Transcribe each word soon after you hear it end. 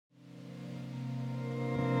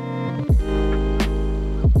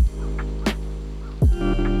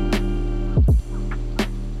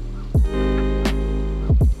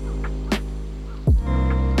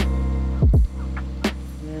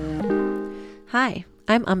Hi,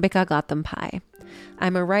 I'm Ambika Pai.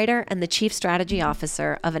 I'm a writer and the chief strategy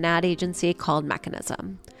officer of an ad agency called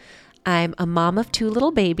Mechanism. I'm a mom of 2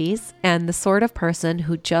 little babies and the sort of person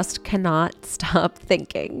who just cannot stop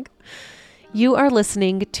thinking. You are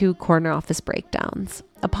listening to Corner Office Breakdowns,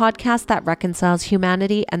 a podcast that reconciles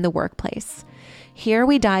humanity and the workplace. Here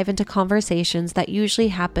we dive into conversations that usually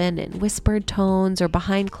happen in whispered tones or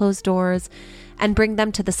behind closed doors and bring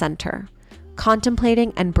them to the center,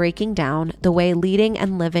 contemplating and breaking down the way leading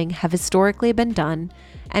and living have historically been done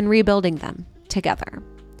and rebuilding them together.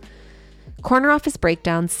 Corner Office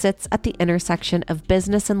Breakdown sits at the intersection of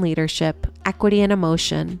business and leadership, equity and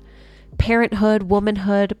emotion, parenthood,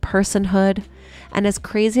 womanhood, personhood, and as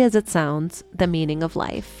crazy as it sounds, the meaning of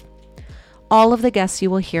life. All of the guests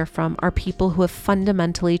you will hear from are people who have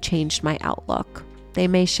fundamentally changed my outlook. They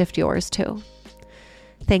may shift yours too.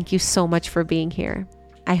 Thank you so much for being here.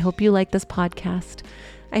 I hope you like this podcast.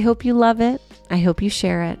 I hope you love it. I hope you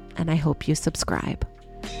share it. And I hope you subscribe.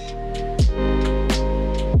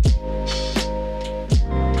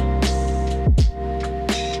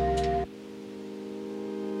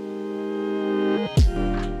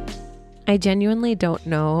 I genuinely don't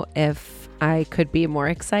know if I could be more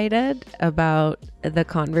excited about the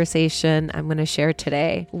conversation I'm going to share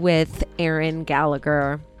today with Erin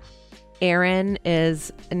Gallagher. Erin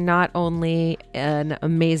is not only an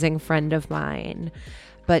amazing friend of mine,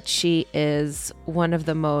 but she is one of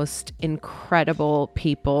the most incredible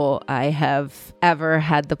people I have ever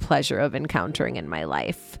had the pleasure of encountering in my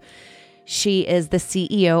life. She is the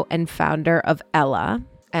CEO and founder of Ella,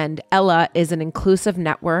 and Ella is an inclusive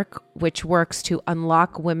network which works to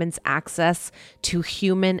unlock women's access to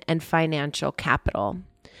human and financial capital.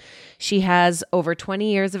 She has over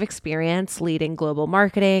 20 years of experience leading global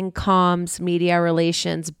marketing, comms, media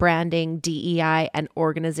relations, branding, DEI, and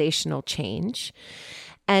organizational change.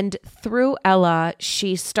 And through Ella,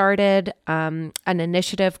 she started an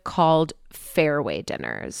initiative called Fairway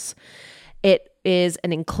Dinners. It is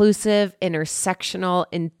an inclusive, intersectional,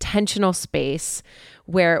 intentional space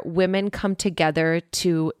where women come together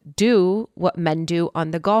to do what men do on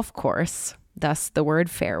the golf course, thus the word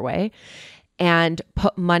fairway, and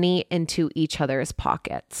put money into each other's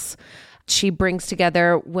pockets. She brings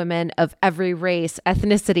together women of every race,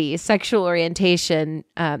 ethnicity, sexual orientation,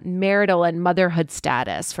 marital and motherhood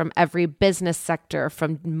status from every business sector,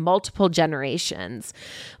 from multiple generations,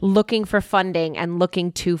 looking for funding and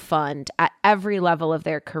looking to fund at every level of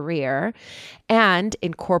their career, and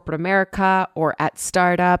in corporate America or at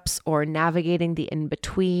startups or navigating the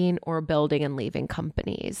in-between or building and leaving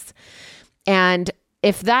companies. And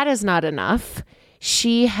if that is not enough,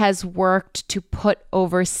 she has worked to put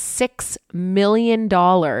over $6 million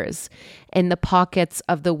in the pockets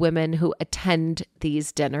of the women who attend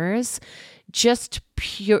these dinners, just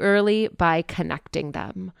purely by connecting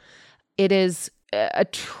them. It is a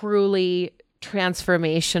truly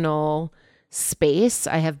transformational space.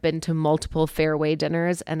 I have been to multiple fairway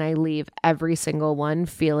dinners and I leave every single one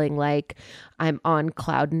feeling like I'm on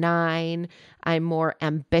cloud 9. I'm more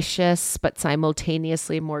ambitious, but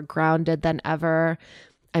simultaneously more grounded than ever.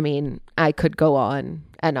 I mean, I could go on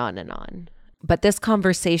and on and on. But this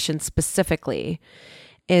conversation specifically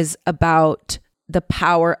is about the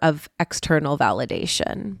power of external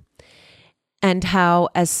validation and how,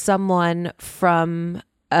 as someone from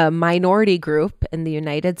a minority group in the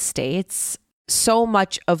United States, so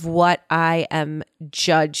much of what I am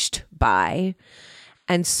judged by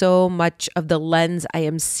and so much of the lens I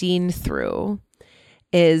am seen through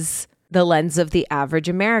is the lens of the average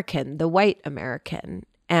American, the white American.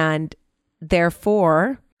 And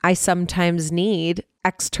therefore, I sometimes need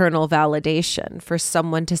external validation for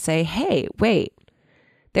someone to say, hey, wait,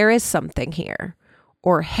 there is something here.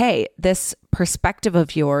 Or, hey, this perspective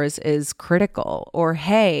of yours is critical. Or,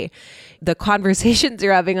 hey, the conversations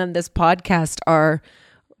you're having on this podcast are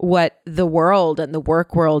what the world and the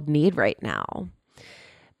work world need right now.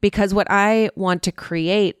 Because what I want to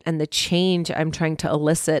create and the change I'm trying to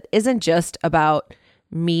elicit isn't just about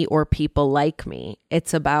me or people like me.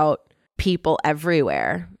 It's about people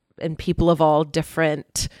everywhere and people of all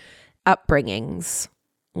different upbringings,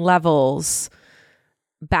 levels,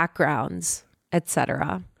 backgrounds,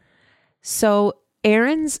 etc. So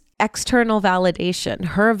Erin's external validation,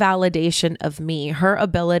 her validation of me, her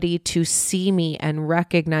ability to see me and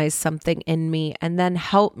recognize something in me and then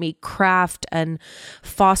help me craft and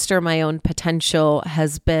foster my own potential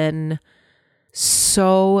has been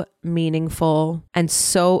so meaningful and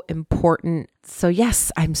so important. So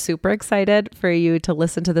yes, I'm super excited for you to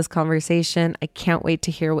listen to this conversation. I can't wait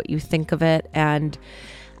to hear what you think of it. And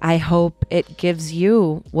I hope it gives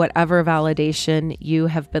you whatever validation you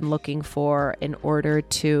have been looking for in order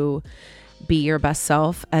to be your best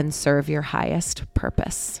self and serve your highest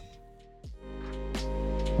purpose.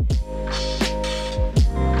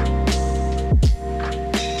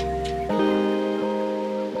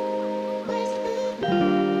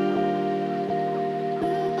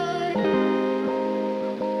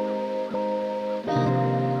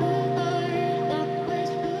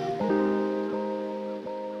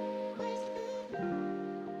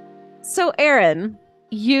 So, Erin,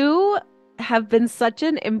 you have been such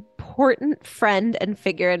an important friend and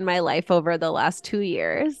figure in my life over the last 2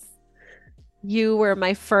 years. You were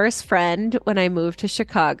my first friend when I moved to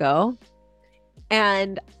Chicago.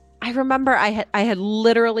 And I remember I had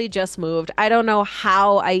literally just moved. I don't know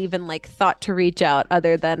how I even thought to reach out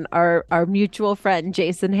other than our mutual friend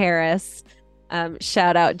Jason Harris.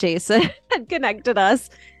 Shout out Jason had connected us.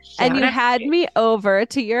 And you had me over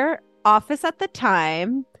to your office at the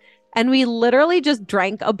time. And we literally just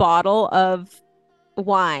drank a bottle of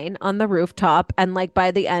wine on the rooftop. And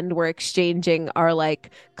by the end, we're exchanging our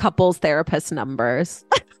couples therapist numbers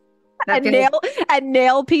and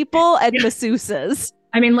nail people and masseuses.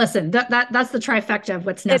 I mean, listen, that's the trifecta of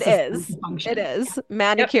what's necessary to function. It is.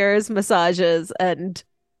 Manicures, massages, and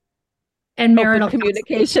marital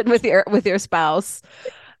communication with your spouse.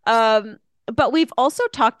 But we've also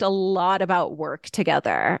talked a lot about work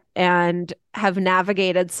together and have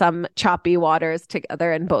navigated some choppy waters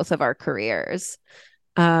together in both of our careers.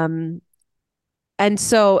 And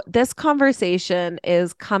so this conversation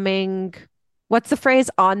is coming, what's the phrase?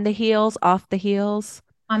 On the heels, off the heels?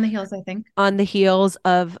 On the heels, I think. On the heels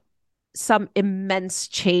of some immense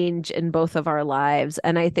change in both of our lives.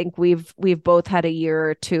 And I think we've both had a year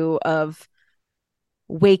or two of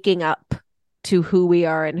waking up to who we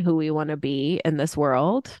are and who we want to be in this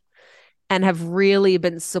world, and have really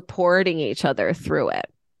been supporting each other through it.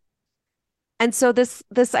 And so this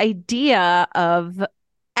idea of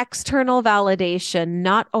external validation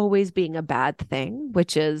not always being a bad thing,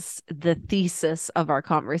 which is the thesis of our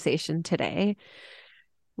conversation today,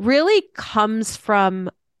 really comes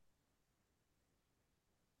from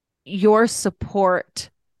your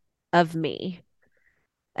support of me.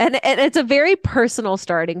 And it's a very personal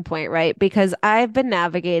starting point, right? Because I've been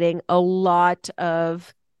navigating a lot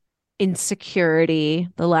of insecurity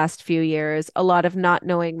the last few years, a lot of not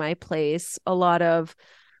knowing my place, a lot of,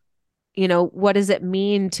 what does it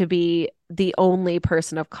mean to be the only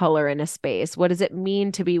person of color in a space? What does it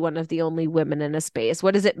mean to be one of the only women in a space?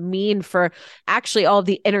 What does it mean for actually all of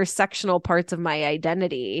the intersectional parts of my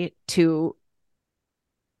identity to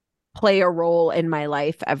play a role in my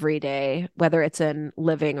life every day, whether it's in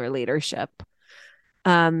living or leadership?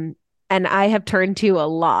 And I have turned to you a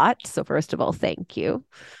lot. So first of all, thank you.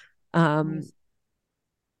 But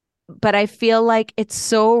I feel like it's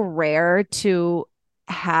so rare to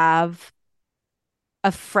have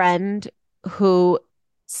a friend who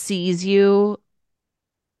sees you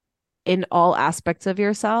in all aspects of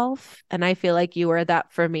yourself. And I feel like you are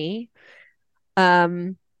that for me.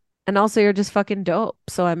 And also you're just fucking dope.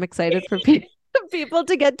 So I'm excited for people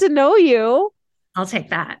to get to know you. I'll take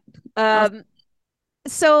that.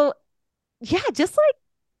 So yeah, just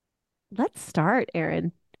let's start,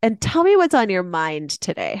 Erin, and tell me what's on your mind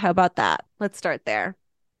today. How about that? Let's start there.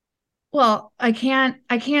 Well, I can't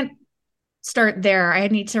start there. I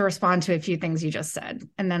need to respond to a few things you just said,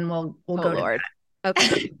 and then we'll go to that.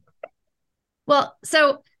 Okay. Well,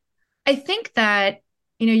 so I think that,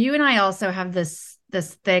 you and I also have this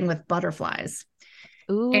thing with butterflies.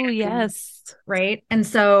 Ooh, yes. Right. And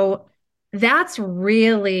so that's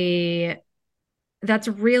really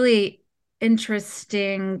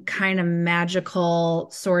interesting, kind of magical,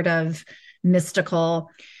 sort of mystical,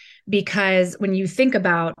 because when you think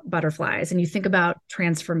about butterflies and you think about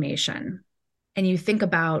transformation and you think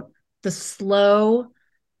about the slow,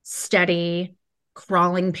 steady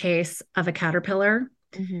crawling pace of a caterpillar,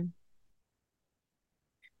 mm-hmm.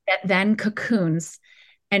 that then cocoons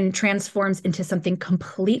and transforms into something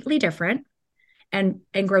completely different and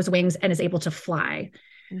grows wings and is able to fly.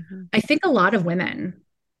 Mm-hmm. I think a lot of women,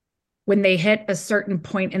 when they hit a certain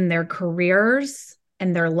point in their careers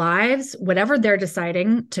and their lives, whatever they're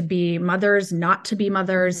deciding, to be mothers, not to be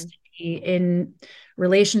mothers, mm-hmm. to be in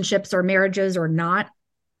relationships or marriages or not,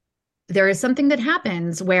 there is something that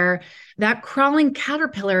happens where that crawling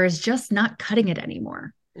caterpillar is just not cutting it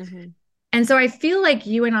anymore. Mm-hmm. And so I feel like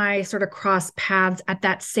you and I sort of crossed paths at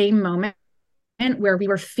that same moment where we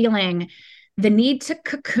were feeling the need to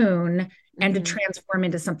cocoon mm-hmm. and to transform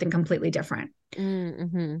into something completely different.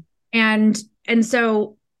 Mm-hmm. And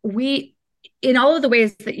so we, in all of the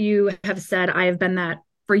ways that you have said, I have been that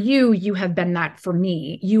for you, you have been that for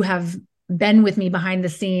me. You have been with me behind the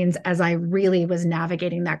scenes as I really was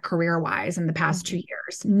navigating that career wise in the past 2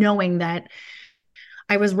 years, knowing that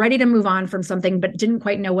I was ready to move on from something, but didn't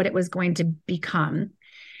quite know what it was going to become.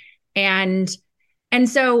 And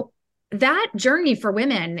so that journey for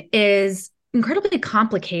women is incredibly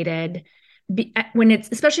complicated when it's,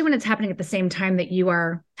 especially when it's happening at the same time that you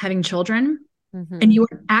are having children and you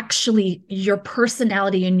are actually, your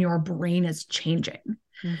personality and your brain is changing.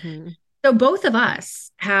 So both of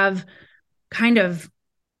us have kind of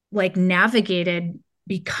like navigated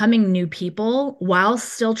becoming new people while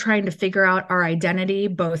still trying to figure out our identity,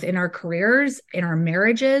 both in our careers, in our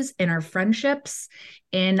marriages, in our friendships,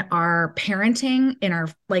 in our parenting, in our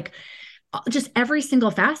like just every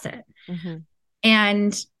single facet.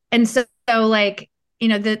 And so like, you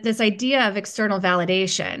know, this idea of external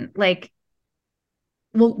validation, like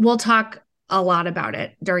we'll talk a lot about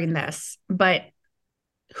it during this, but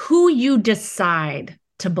who you decide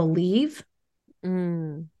to believe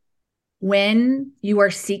when you are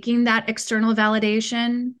seeking that external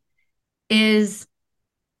validation is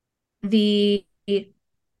the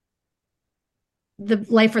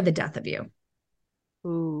life or the death of you.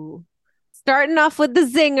 Ooh. Starting off with the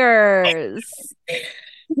zingers.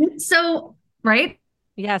 So, right?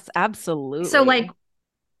 Yes, absolutely. So like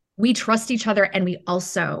we trust each other and we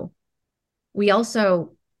also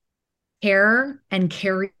care and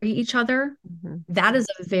carry each other. That is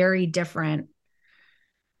a very different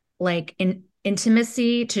like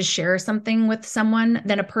intimacy to share something with someone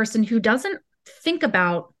than a person who doesn't think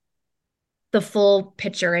about the full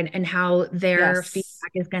picture and how their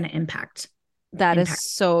feedback is going to impact. That is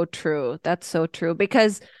so true. That's so true,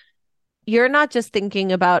 because you're not just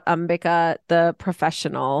thinking about Ambika, the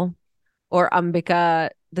professional, or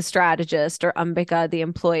Ambika, the strategist, or Ambika, the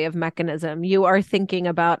employee of Mechanism. You are thinking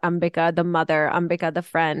about Ambika, the mother, Ambika, the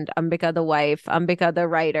friend, Ambika, the wife, Ambika, the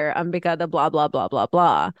writer, Ambika, the blah, blah, blah, blah,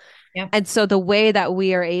 blah. Yeah. And so the way that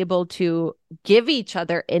we are able to give each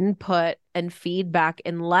other input and feedback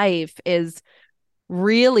in life is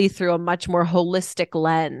really through a much more holistic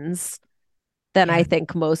lens than I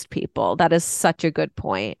think most people. That is such a good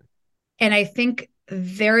point. And I think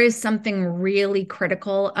there is something really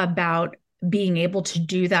critical about being able to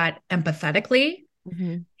do that empathetically,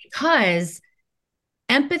 because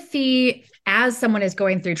empathy, as someone is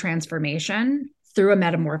going through transformation, through a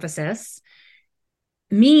metamorphosis,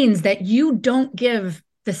 means that you don't give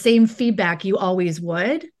the same feedback you always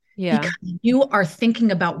would, because you are thinking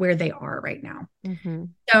about where they are right now.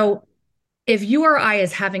 So if you or I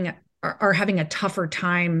are having a tougher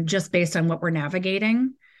time just based on what we're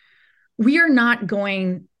navigating, we are not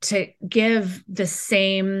going to give the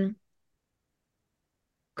same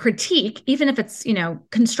critique, even if it's, you know,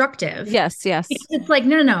 constructive. Yes. It's like,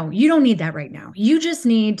 no, you don't need that right now. You just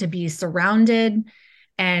need to be surrounded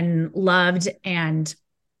and loved and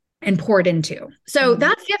poured into. So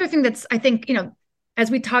that's the other thing that's, I think, you know, as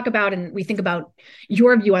we talk about and we think about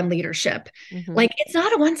your view on leadership, like it's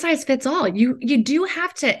not a one size fits all. You do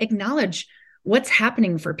have to acknowledge what's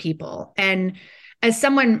happening for people. And as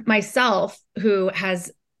someone myself who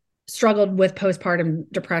has struggled with postpartum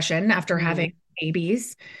depression after having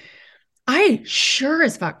babies, I sure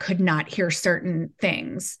as fuck could not hear certain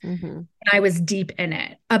things. And I was deep in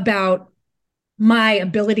it about my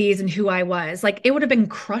abilities and who I was. Like it would have been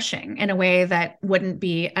crushing in a way that wouldn't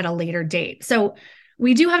be at a later date. So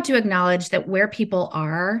we do have to acknowledge that where people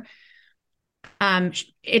are,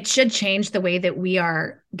 it should change the way that we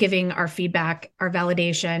are giving our feedback, our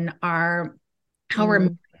validation, how we're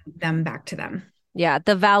moving them back to them. Yeah,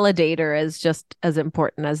 the validator is just as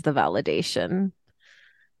important as the validation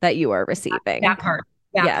that you are receiving. That part.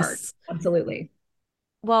 Absolutely.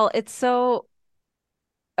 Well, it's so,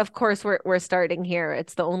 of course, we're starting here.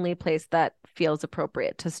 It's the only place that feels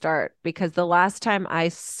appropriate to start, because the last time I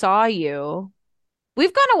saw you,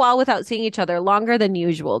 we've gone a while without seeing each other, longer than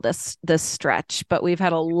usual this stretch, but we've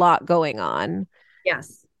had a lot going on.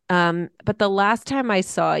 Yes. But the last time I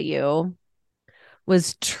saw you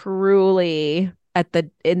was truly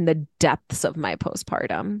in the depths of my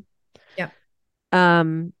postpartum. Yeah.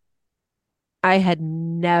 I had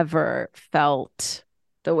never felt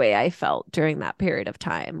the way I felt during that period of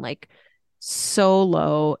time, like so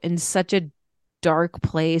low, in such a dark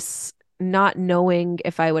place, not knowing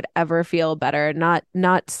if I would ever feel better,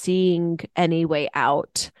 not seeing any way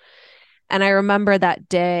out. And I remember that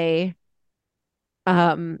day,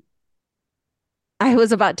 I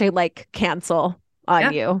was about to like cancel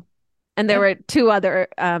on you. And there were two other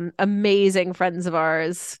amazing friends of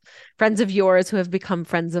yours who have become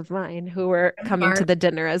friends of mine, who were coming to the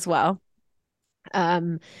dinner as well.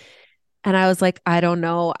 And I was like, I don't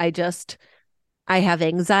know. I have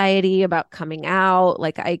anxiety about coming out.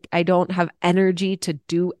 Like I don't have energy to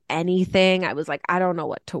do anything. I was like, I don't know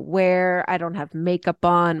what to wear. I don't have makeup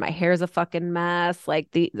on. My hair's a fucking mess. Like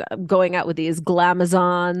I'm going out with these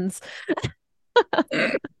glamazons,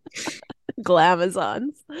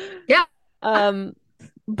 glamazons. Yeah, Um,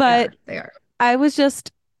 they but are. They are. I was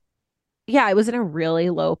just, yeah, I was in a really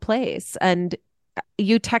low place. And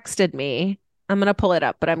you texted me. I'm gonna pull it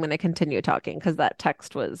up, but I'm gonna continue talking because that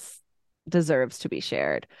text was deserves to be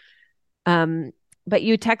shared. Um, but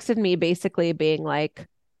you texted me basically being like,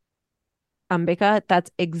 Ambika,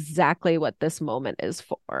 that's exactly what this moment is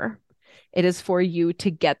for. It is for you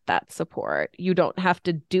to get that support. You don't have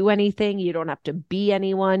to do anything. You don't have to be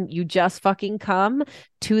anyone. You just fucking come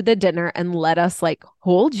to the dinner and let us like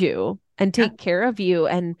hold you and Yeah, take care of you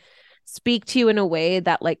and speak to you in a way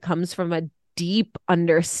that like comes from a deep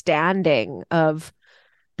understanding of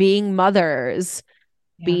being mothers,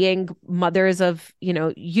 yeah, being mothers of,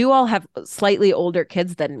 you all have slightly older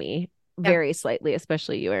kids than me, yeah. very slightly,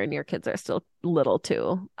 especially you, Erin. Your kids are still little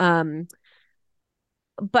too.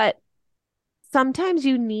 But sometimes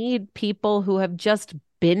you need people who have just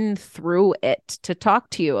been through it to talk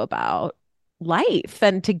to you about life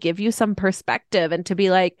and to give you some perspective and to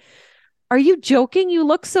be like, are you joking? You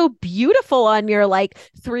look so beautiful on your like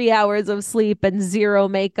 3 hours of sleep and zero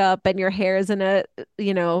makeup and your hair is in a,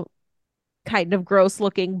 kind of gross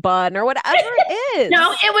looking bun or whatever it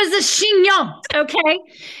No, is. it was a chignon. Okay,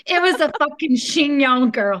 it was a fucking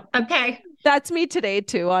chignon, girl. Okay, That's me today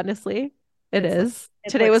too, honestly. It it's like is. it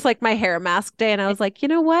Today was looks. like my hair mask day, and I was like, you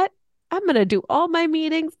know what? I'm gonna do all my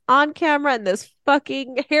meetings on camera in this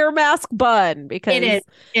fucking hair mask bun It is. because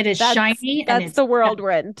It is that's shiny and that's it's. the world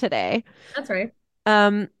we're in today. That's right.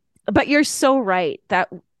 Um, but you're so right that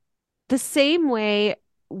the same way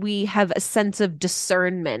we have a sense of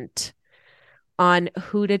discernment on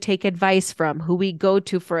who to take advice from, who we go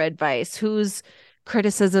to for advice, whose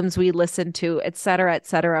criticisms we listen to, et cetera, et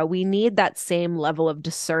cetera. We need that same level of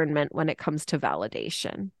discernment when it comes to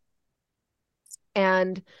validation.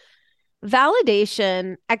 And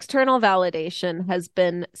validation, external validation, has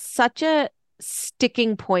been such a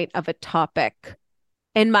sticking point of a topic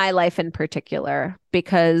in my life in particular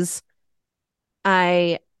because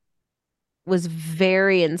I was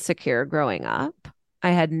very insecure growing up. I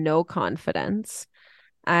had no confidence.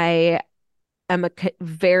 I am a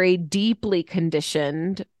very deeply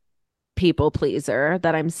conditioned people pleaser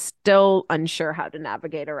that I'm still unsure how to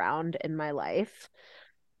navigate around in my life.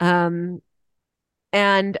 Um,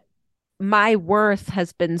 and my worth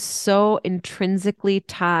has been so intrinsically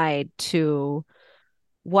tied to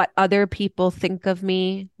what other people think of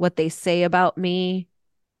me, what they say about me,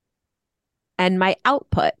 and my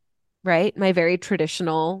output, right? My very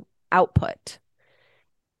traditional output.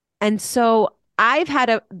 And so I've had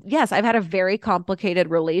a very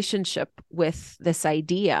complicated relationship with this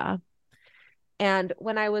idea. And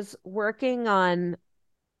when I was working on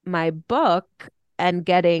my book and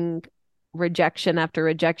getting rejection after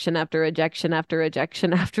rejection after rejection after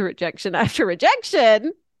rejection after rejection after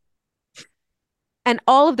rejection, and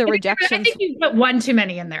all of the I rejections, think you put one too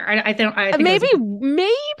many in there. I think. I think it was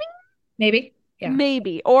maybe, maybe. Yeah.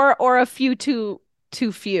 maybe, or a few too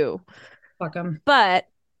few. Fuck them. But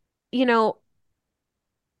you know,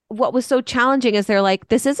 what was so challenging is they're like,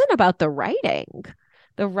 this isn't about the writing.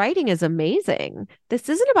 The writing is amazing. This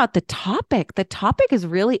isn't about the topic. The topic is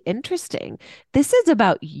really interesting. This is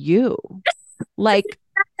about you. Like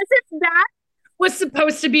As if that was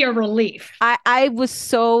supposed to be a relief. I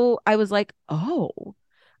was like, oh,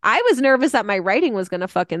 I was nervous that my writing was gonna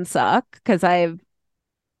fucking suck because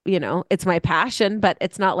it's my passion, but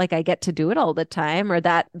it's not like I get to do it all the time or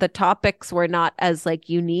that the topics were not as like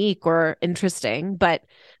unique or interesting. But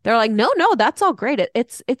they're like, no, no, that's all great.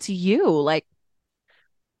 It's you. Like,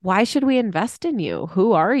 why should we invest in you?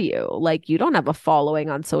 Who are you? Like, you don't have a following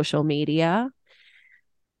on social media.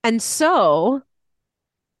 And so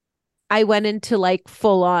I went into like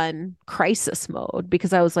full on crisis mode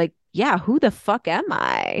because I was like, yeah, who the fuck am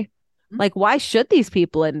I? Like, why should these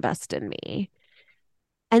people invest in me?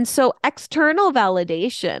 And so external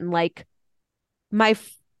validation, like my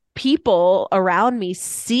people around me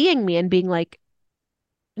seeing me and being like,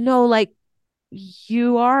 no, like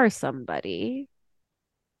you are somebody.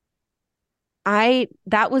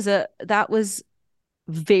 That was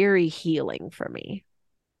very healing for me.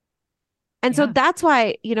 And so Yeah. that's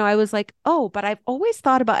why, I was like, oh, but I've always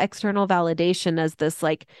thought about external validation as this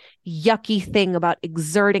like yucky thing about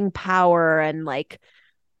exerting power and like,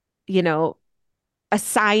 you know,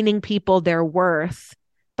 assigning people their worth.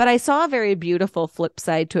 But I saw a very beautiful flip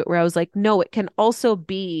side to it where I was like, no, it can also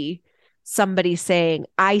be somebody saying,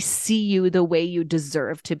 I see you the way you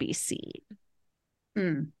deserve to be seen.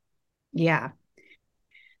 Yeah.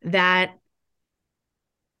 That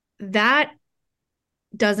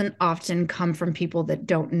doesn't often come from people that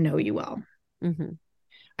don't know you well. Mm-hmm.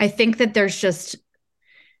 I think that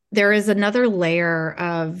there is another layer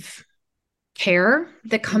of care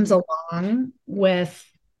that comes along with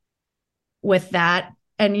that.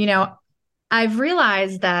 And, I've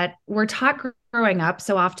realized that we're taught growing up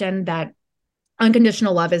so often that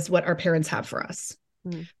unconditional love is what our parents have for us.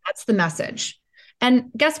 That's the message.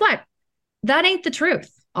 And guess what? That ain't the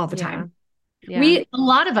truth all the time. A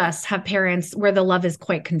lot of us have parents where the love is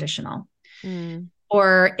quite conditional,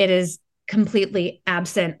 or it is completely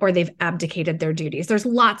absent, or they've abdicated their duties. There's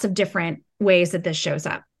lots of different ways that this shows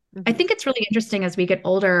up. I think it's really interesting as we get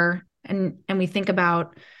older and we think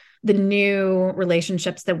about the new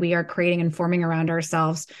relationships that we are creating and forming around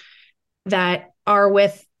ourselves that are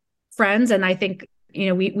with friends. And I think,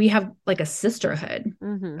 we have like a sisterhood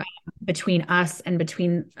between us and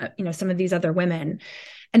between, some of these other women.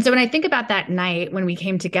 And so when I think about that night when we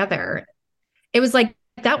came together, it was like,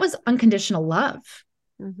 that was unconditional love.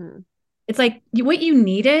 It's like what you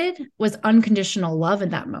needed was unconditional love in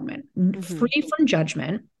that moment, free from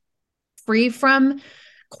judgment, free from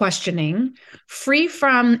questioning, free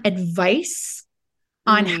from advice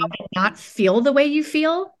on how to not feel the way you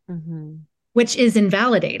feel, which is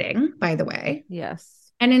invalidating, by the way.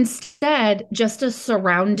 Yes. And instead, just a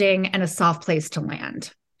surrounding and a soft place to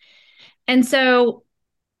land. And so,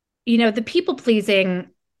 the people pleasing,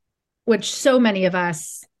 which so many of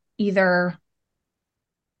us either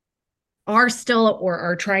are still or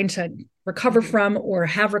are trying to recover from or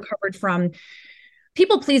have recovered from,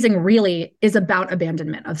 people pleasing really is about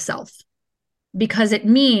abandonment of self, because it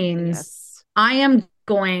means I am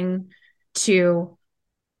going to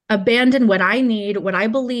abandon what I need, what I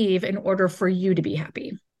believe, in order for you to be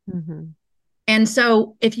happy. And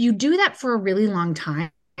so if you do that for a really long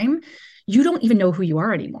time, you don't even know who you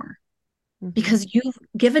are anymore, because you've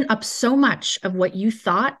given up so much of what you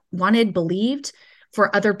thought, wanted, believed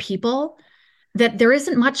for other people, that there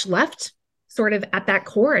isn't much left sort of at that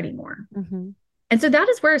core anymore. And so that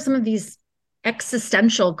is where some of these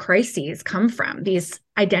existential crises come from, these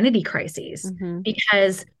identity crises,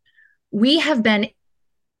 because we have been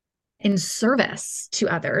in service to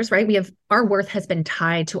others, right? Our worth has been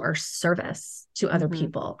tied to our service to other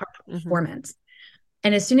people, our performance.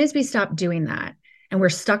 And as soon as we stop doing that and we're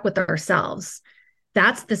stuck with ourselves,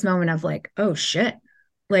 that's this moment of like, oh shit,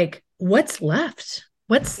 like what's left?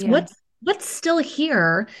 What's still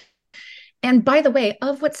here? And by the way,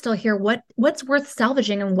 of what's still here, what's worth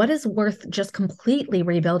salvaging and what is worth just completely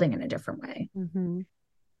rebuilding in a different way?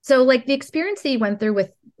 So like the experience that you went through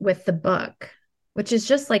with the book, which is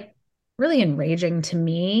just like really enraging to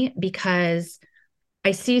me, because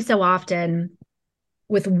I see so often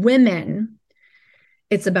with women,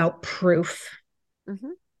 it's about proof.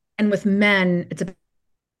 And with men, it's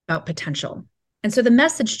about potential. And so the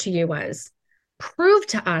message to you was, prove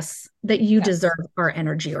to us that you deserve our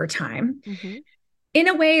energy or time in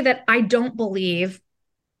a way that I don't believe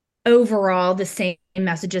overall the same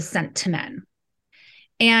message is sent to men.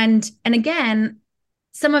 And again,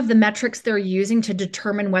 some of the metrics they're using to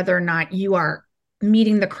determine whether or not you are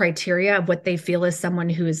meeting the criteria of what they feel is someone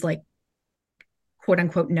who is like, quote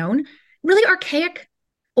unquote, known, really archaic,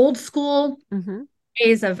 old school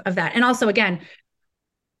ways of that. And also, again,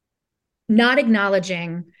 not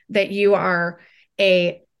acknowledging that you are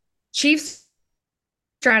a chief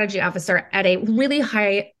strategy officer at a really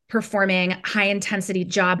high performing, high intensity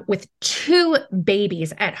job with 2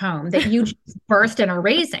 babies at home that you just birthed and are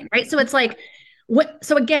raising, right? So it's like,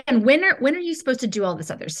 so again, when are you supposed to do all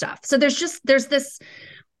this other stuff? So there's this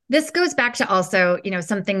goes back to also,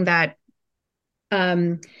 something that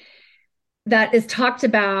that is talked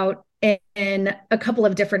about in a couple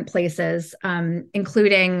of different places,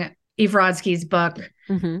 including Eve Rodsky's book,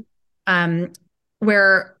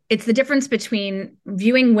 where it's the difference between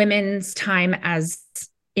viewing women's time as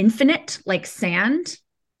infinite, like sand,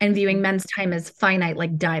 and viewing men's time as finite,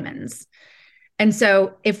 like diamonds. And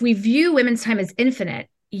so if we view women's time as infinite,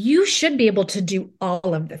 you should be able to do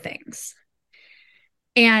all of the things.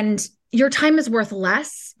 And your time is worth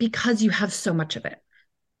less because you have so much of it.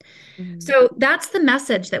 So that's the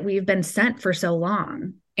message that we've been sent for so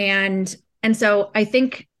long. And so I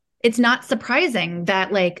think it's not surprising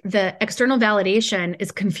that like the external validation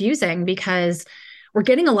is confusing, because we're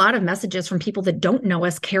getting a lot of messages from people that don't know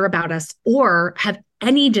us, care about us, or have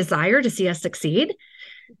any desire to see us succeed.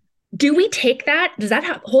 Do we take that? Does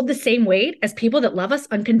that hold the same weight as people that love us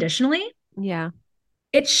unconditionally? Yeah.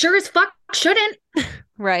 It sure as fuck shouldn't.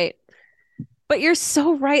 Right. But you're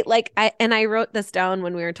so right. Like I wrote this down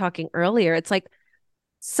when we were talking earlier. It's like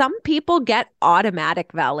some people get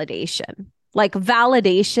automatic validation. Like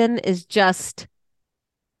validation is just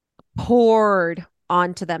poured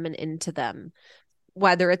onto them and into them,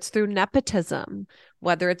 whether it's through nepotism,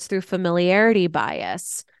 whether it's through familiarity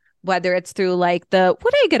bias, whether it's through like the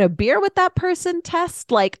would I get a beer with that person test?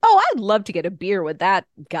 Like, oh, I'd love to get a beer with that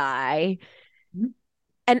guy. Mhm.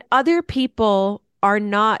 And other people are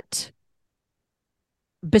not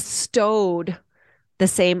bestowed the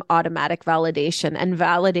same automatic validation, and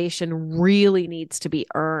validation really needs to be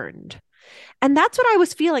earned. And that's what I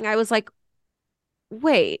was feeling. I was like,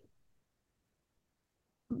 wait,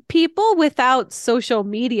 people without social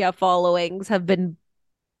media followings have been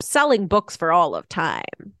selling books for all of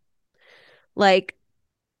time. Like,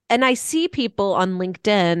 and I see people on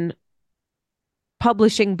LinkedIn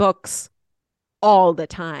publishing books all the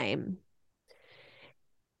time.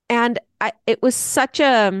 And it was such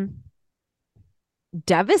a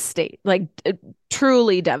devastate, like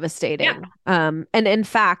truly Yeah. devastating. And in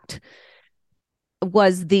fact,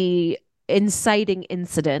 was the inciting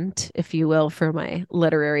incident, if you will, for my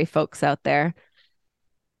literary folks out there,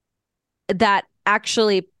 that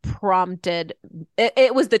actually prompted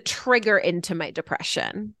it was the trigger into my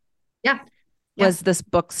depression Yeah. Yeah. was this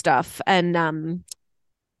book stuff and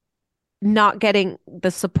not getting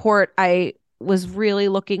the support I was really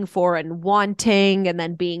looking for and wanting, and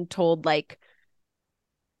then being told like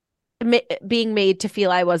being made to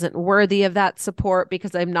feel I wasn't worthy of that support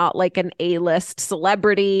because I'm not like an A-list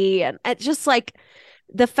celebrity. And it's just like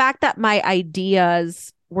the fact that my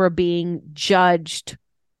ideas were being judged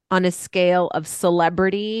on a scale of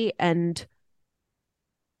celebrity and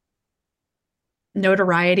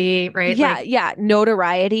Notoriety, right? Like,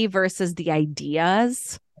 notoriety versus the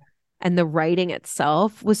ideas and the writing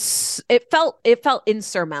itself was it felt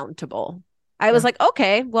insurmountable. I was yeah. like,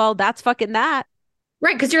 okay, well, that's fucking that.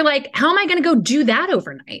 Right. Cause you're like, how am I going to go do that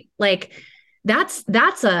overnight? Like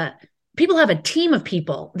people have a team of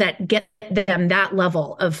people that get them that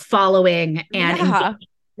level of following and Yeah. engagement,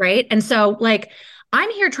 right? And so like, I'm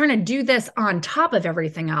here trying to do this on top of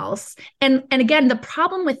everything else. And again, the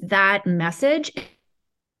problem with that message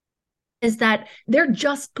is that they're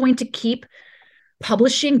just going to keep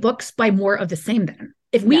publishing books by more of the same then.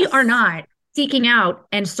 If we are Yes. not seeking out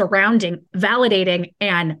and surrounding, validating,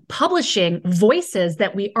 and publishing voices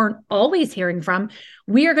that we aren't always hearing from,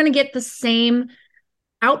 we are going to get the same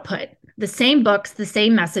output, the same books, the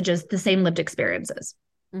same messages, the same lived experiences.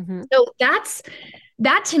 Mm-hmm. So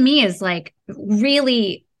that to me is like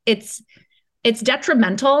really it's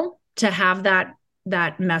detrimental to have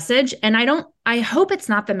that message. And I hope it's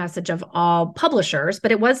not the message of all publishers,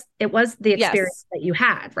 but it was the experience Yes. that you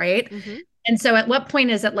had, right? Mm-hmm. And so at what point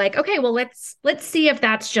is it like, okay, well, let's see if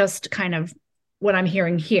that's just kind of what I'm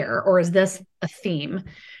hearing here, or is this a theme?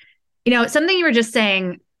 Something you were just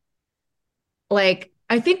saying, like,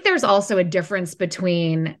 I think there's also a difference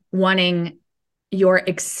between wanting your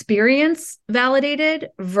experience validated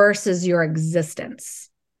versus your existence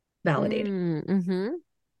validated. Mm-hmm.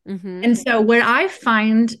 Mm-hmm. And so what I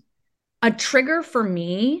find a trigger for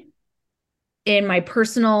me in my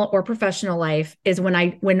personal or professional life is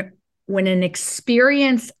when an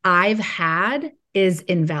experience I've had is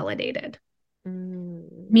invalidated.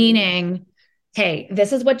 Mm. Meaning, hey,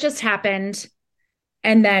 this is what just happened.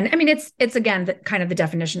 And then, I mean, it's again kind of the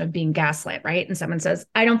definition of being gaslit, right? And someone says,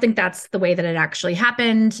 I don't think that's the way that it actually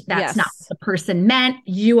happened. That's not Yes. what the person meant.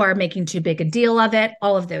 You are making too big a deal of it,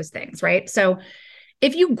 all of those things, right? So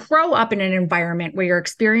if you grow up in an environment where your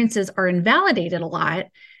experiences are invalidated a lot,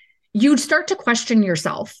 you'd start to question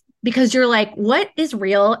yourself because you're like, what is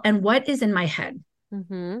real and what is in my head?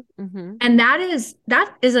 Mm-hmm. Mm-hmm. And that is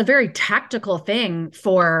a very tactical thing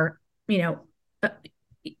for,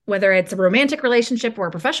 whether it's a romantic relationship or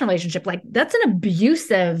a professional relationship, like that's an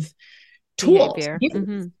abusive tool to Behavior. use,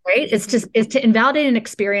 Mm-hmm. right? It's to invalidate an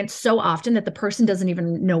experience so often that the person doesn't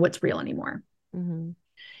even know what's real anymore. Mm-hmm.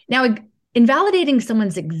 Now, invalidating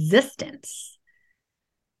someone's existence,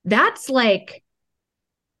 that's like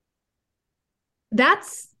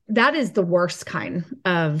that is the worst kind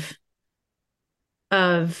of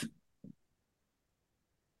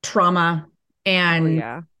trauma Oh and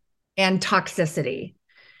yeah. toxicity,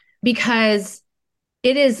 because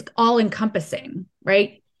it is all encompassing,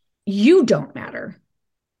 right? You don't matter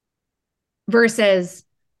versus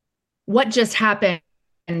what just happened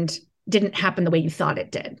didn't happen the way you thought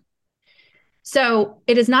it did. So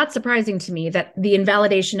it is not surprising to me that the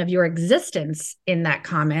invalidation of your existence in that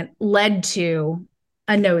comment led to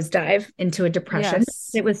a nosedive into a depression.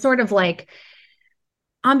 Yes. It was sort of like,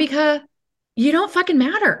 Ambika, you don't fucking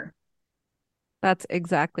matter. That's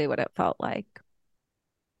exactly what it felt like.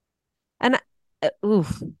 And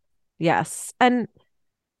oof, yes. And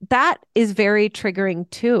that is very triggering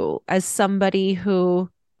too, as somebody who,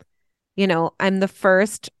 I'm the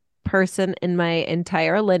first person in my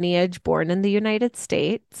entire lineage born in the United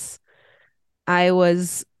States. I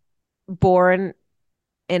was born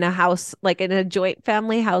in a house, like in a joint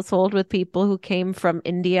family household with people who came from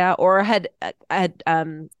India or had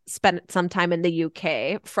spent some time in the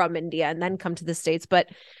UK from India and then come to the States. But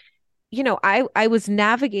I was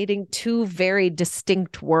navigating two very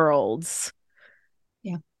distinct worlds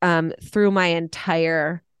Yeah. through my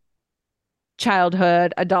entire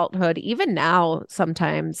childhood, adulthood, even now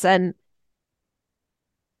sometimes. And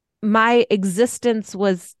my existence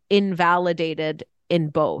was invalidated in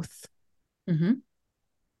both. Mm-hmm.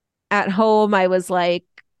 At home, I was like,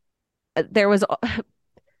 there was,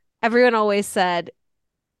 everyone always said,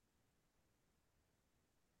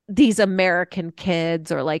 these American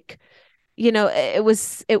kids, or like, it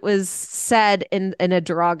was said in a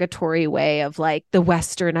derogatory way of like the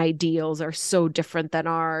Western ideals are so different than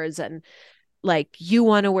ours. And like, you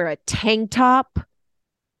want to wear a tank top,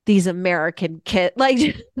 these American kids, like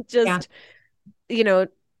Yeah. just, you know,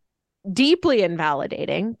 deeply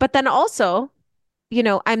invalidating. But then also,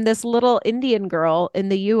 I'm this little Indian girl in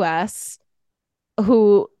the US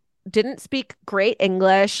who didn't speak great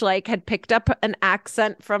English, like had picked up an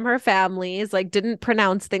accent from her families, like didn't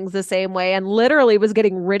pronounce things the same way, and literally was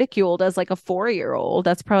getting ridiculed as like a 4-year-old.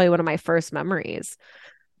 That's probably one of my first memories.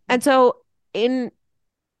 And so in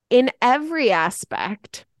every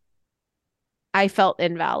aspect, I felt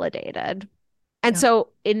invalidated. And Yeah. so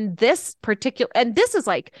in this particular, and this is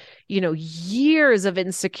like, years of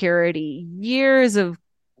insecurity, years of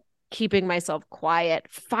keeping myself quiet.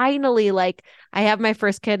 Finally, like I have my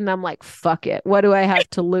first kid and I'm like, fuck it. What do I have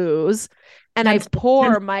to lose? And I That's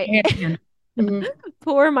my opinion. Mhm.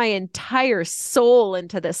 pour my entire soul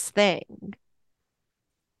into this thing.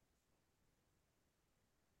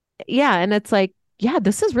 Yeah. And it's like, yeah,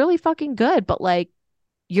 this is really fucking good, but like,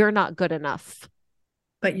 you're not good enough.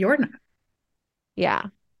 But you're not. Yeah.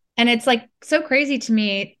 And it's like so crazy to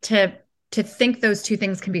me to think those two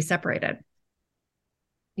things can be separated.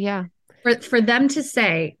 Yeah. For them to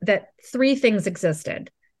say that three things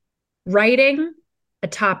existed: writing, a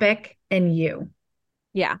topic, and you.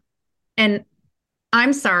 Yeah. And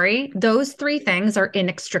I'm sorry, those three things are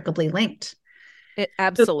inextricably linked. It So,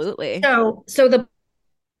 absolutely. so the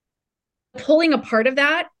pulling apart of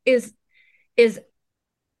that is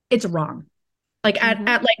it's wrong. Like Mm-hmm.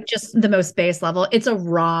 at like just the most base level, it's a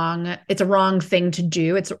wrong thing to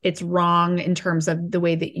do. It's wrong in terms of the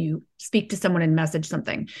way that you speak to someone and message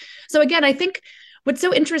something. So again, I think what's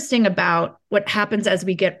so interesting about what happens as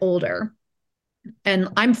we get older, and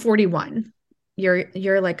I'm 41.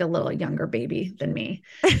 You're like a little younger baby than me.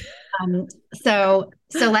 So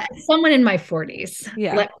let someone in my 40s,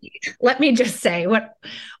 Yeah. let me just say what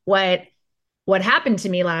what happened to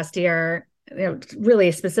me last year,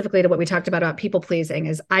 really specifically to what we talked about people pleasing,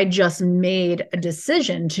 is I just made a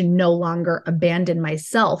decision to no longer abandon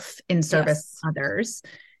myself in service Yes. to others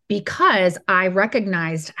because I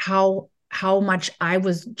recognized how much I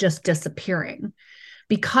was just disappearing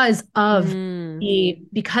because of Mm.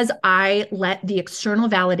 because I let the external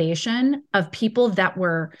validation of people that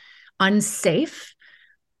were unsafe,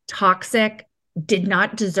 toxic, did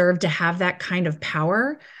not deserve to have that kind of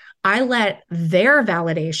power. I let their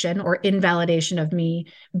validation or invalidation of me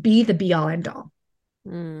be the be all end all.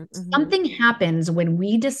 Mm-hmm. Something happens when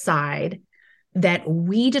we decide that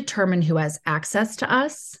we determine who has access to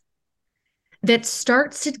us that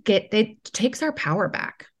starts to get, it takes our power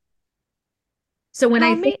back. So when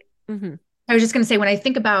Tell I think, me. Mm-hmm. I was just going to say, when I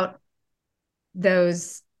think about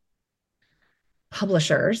those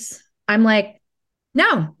publishers, I'm like,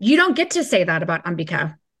 no, you don't get to say that about Ambika.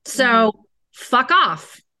 Mm-hmm. So fuck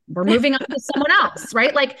off. We're moving on to someone else,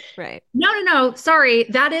 right? Like, Right. no, sorry,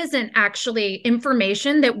 that isn't actually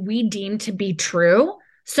information that we deem to be true.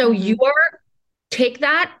 So Mm-hmm. you are take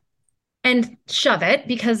that and shove it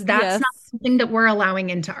because that's not Yes. something that we're allowing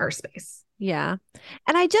into our space. Yeah.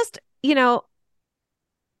 And I just,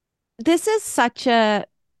 this is such a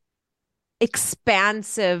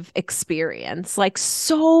expansive experience. Like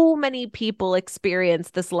so many people experience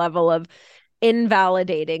this level of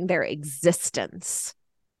invalidating their existence.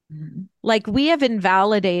 Mhm. Like we have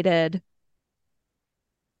invalidated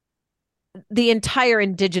the entire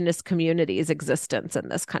indigenous community's existence in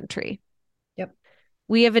this country. Yep.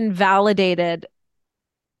 We have invalidated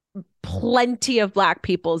plenty of Black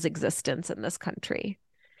people's existence in this country.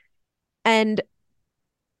 And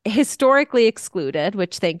historically excluded,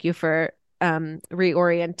 which thank you for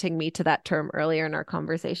reorienting me to that term earlier in our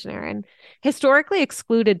conversation, Erin. Historically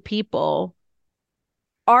excluded people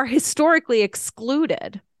are historically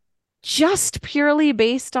excluded just purely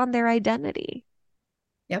based on their identity.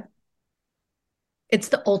 Yep. It's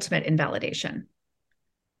the ultimate invalidation.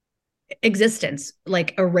 Existence,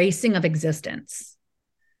 like erasing of existence.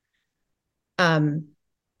 And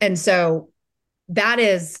so there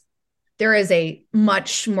is a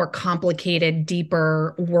much more complicated,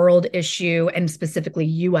 deeper world issue and specifically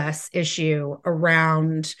US issue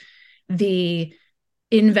around the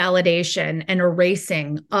invalidation and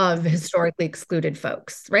erasing of historically excluded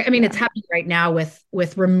folks, right? I mean, it's happening right now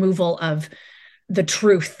with removal of the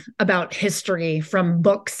truth about history from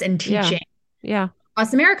books and teaching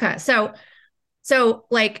across America. So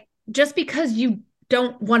like, just because you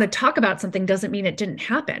don't want to talk about something doesn't mean it didn't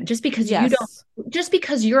happen. Just because just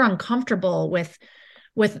because you're uncomfortable with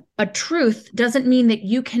a truth doesn't mean that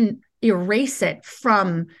you can erase it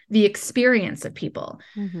from the experience of people.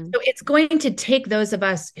 So it's going to take those of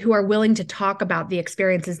us who are willing to talk about the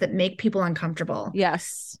experiences that make people uncomfortable.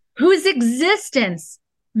 Yes. Whose existence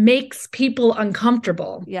makes people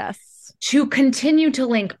uncomfortable. Yes. To continue to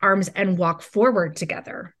link arms and walk forward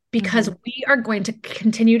together, because we are going to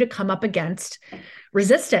continue to come up against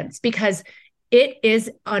resistance because it is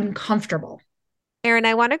uncomfortable. Erin,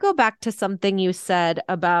 I want to go back to something you said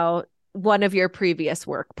about one of your previous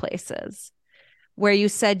workplaces, where you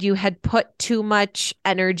said you had put too much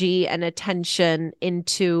energy and attention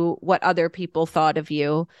into what other people thought of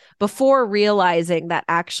you before realizing that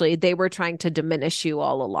actually they were trying to diminish you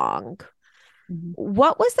all along.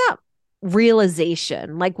 What was that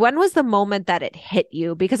realization? Like, when was the moment that it hit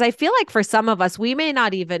you? Because I feel like for some of us, we may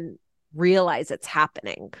not even realize it's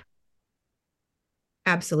happening.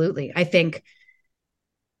 Absolutely. I think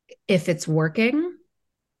if it's working,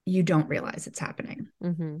 you don't realize it's happening.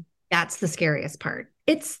 That's the scariest part.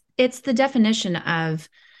 It's the definition of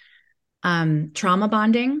trauma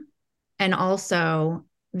bonding and also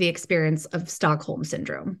the experience of Stockholm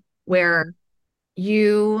syndrome, where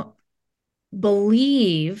you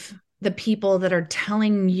believe the people that are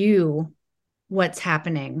telling you what's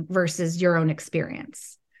happening versus your own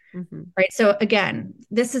experience. Right. So again,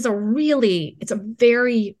 this is it's a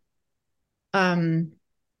very,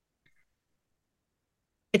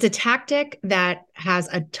 it's a tactic that has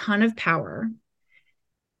a ton of power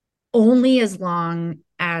only as long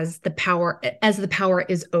as the power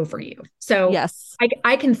is over you. So yes,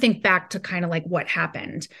 I can think back to kind of like what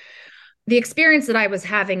happened. The experience that I was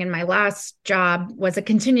having in my last job was a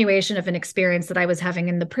continuation of an experience that I was having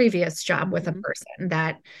in the previous job with a person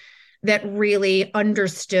that really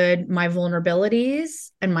understood my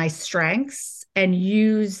vulnerabilities and my strengths and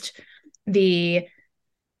used the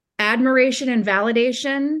admiration and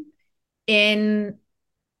validation in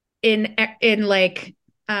like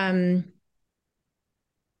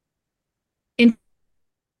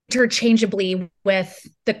interchangeably with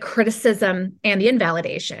the criticism and the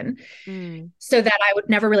invalidation, so that I would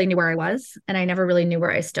never really knew where I was and I never really knew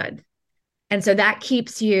where I stood. And so that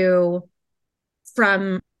keeps you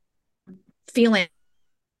from feeling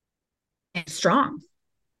strong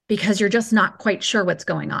because you're just not quite sure what's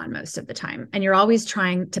going on most of the time. And you're always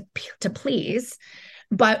trying to please,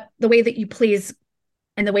 but the way that you please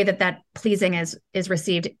and the way that pleasing is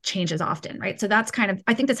received changes often, right? So that's kind of,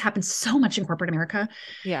 I think this happens so much in corporate America,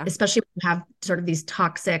 especially when you have sort of these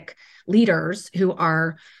toxic leaders who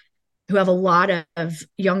have a lot of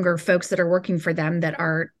younger folks that are working for them that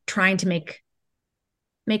are trying to make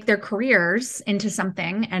their careers into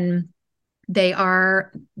something, and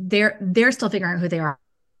they're still figuring out who they are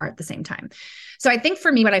at the same time. So I think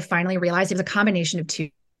for me, what I finally realized, it was a combination of two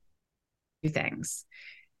things.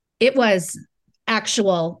 It was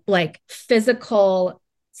actual like physical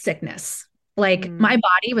sickness. Like my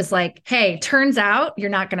body was like, hey, turns out you're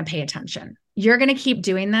not going to pay attention. You're going to keep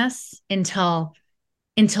doing this until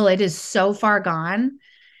it is so far gone.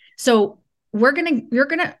 So you're going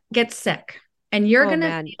to get sick, and you're going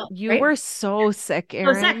to, you were so sick,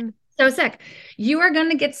 Erin. So sick. You are going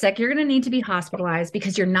to get sick. You're going to need to be hospitalized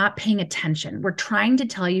because you're not paying attention. We're trying to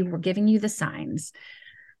tell you, we're giving you the signs.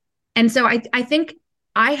 And so I think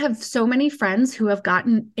I have so many friends who have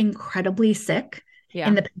gotten incredibly sick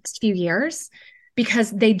in the past few years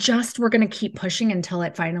because they just were going to keep pushing until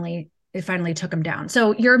it finally took them down.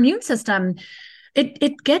 So your immune system,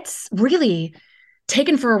 it gets really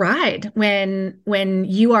taken for a ride when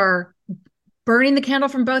you are burning the candle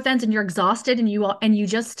from both ends and you're exhausted and you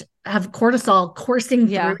just have cortisol coursing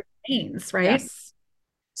through your veins, right? Yes.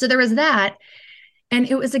 So there was that. And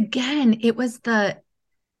it was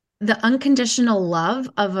the unconditional love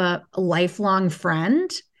of a lifelong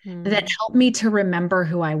friend that Mm. helped me to remember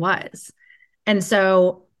who I was. And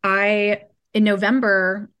so in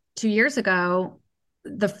November 2 years ago,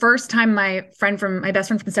 the first time my best friend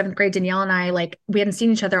from seventh grade, Danielle, and I, like, we hadn't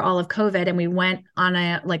seen each other all of COVID, and we went on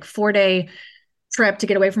a like 4-day trip to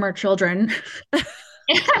get away from our children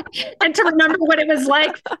and to remember what it was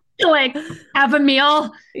like to like have a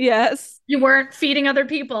meal. Yes. You weren't feeding other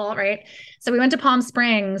people, right? So we went to Palm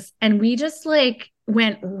Springs and we just like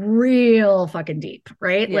went real fucking deep,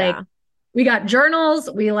 right? Like Yeah. we got journals,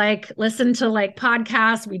 we like listened to like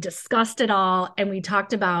podcasts, we discussed it all, and we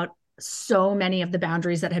talked about so many of the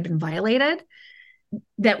boundaries that had been violated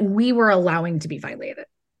that we were allowing to be violated.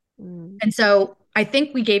 Mm. And so I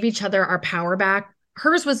think we gave each other our power back.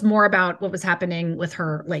 Hers was more about what was happening with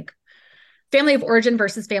her, like family of origin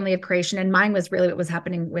versus family of creation. And mine was really what was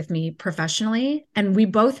happening with me professionally. And we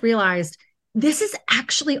both realized this is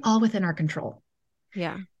actually all within our control.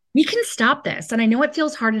 Yeah. We can stop this. And I know it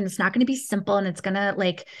feels hard and it's not going to be simple and it's going to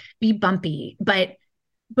like be bumpy, but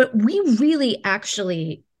we really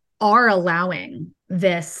actually are allowing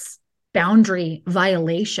this boundary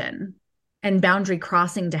violation and boundary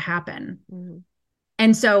crossing to happen. Mm-hmm.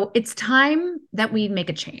 And so it's time that we make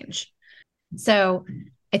a change. So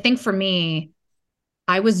I think for me,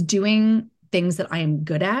 I was doing things that I am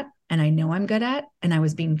good at and I know I'm good at. And I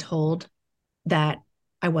was being told that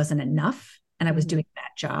I wasn't enough and I was doing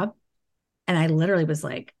that job. And I literally was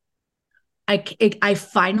like, I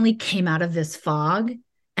finally came out of this fog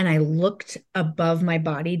and I looked above my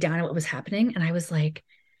body down at what was happening. And I was like,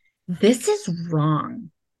 this is wrong.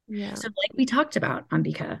 Yeah. So like we talked about,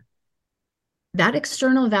 Ambika, that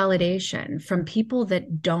external validation from people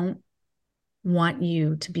that don't want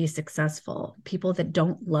you to be successful, people that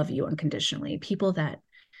don't love you unconditionally, people that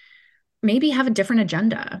maybe have a different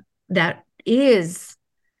agenda that is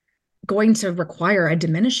going to require a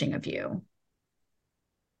diminishing of you.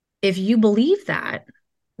 If you believe that,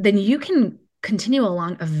 then you can continue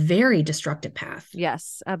along a very destructive path.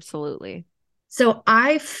 Yes, absolutely. So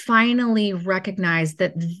I finally recognized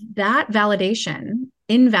that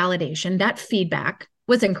invalidation, that feedback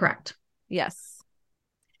was incorrect. Yes.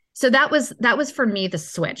 So that was for me the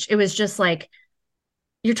switch. It was just like,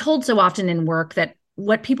 you're told so often in work that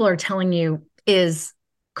what people are telling you is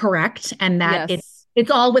correct and that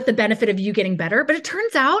it's all with the benefit of you getting better. But it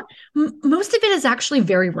turns out most of it is actually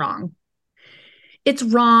very wrong. It's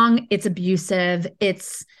wrong. It's abusive.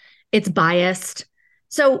 It's biased.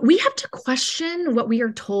 So we have to question what we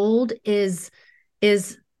are told is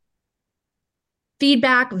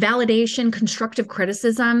feedback, validation, constructive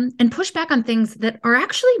criticism, and push back on things that are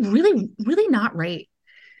actually really, really not right.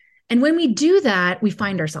 And when we do that, we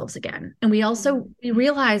find ourselves again. And we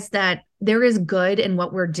realize that there is good in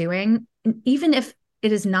what we're doing, even if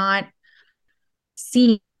it is not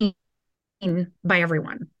seen by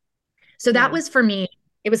everyone. So that was for me.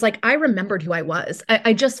 It was like, I remembered who I was.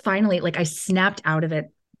 I just finally, like, I snapped out of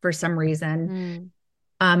it for some reason.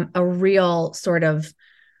 A real sort of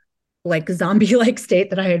like zombie-like state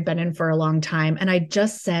that I had been in for a long time. And I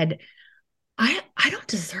just said, I don't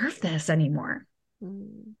deserve this anymore.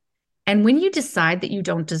 And when you decide that you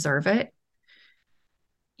don't deserve it,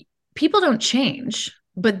 people don't change,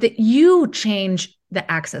 but that you change the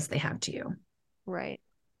access they have to you. Right.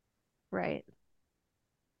 Right.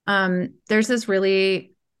 There's this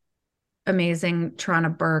really amazing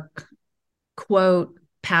Tarana Burke quote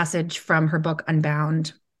passage from her book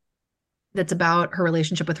Unbound that's about her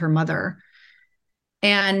relationship with her mother.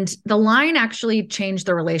 And the line actually changed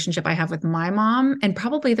the relationship I have with my mom and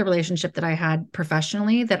probably the relationship that I had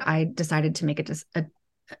professionally that I decided to make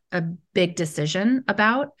a big decision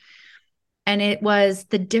about. And it was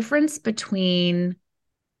the difference between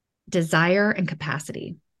desire and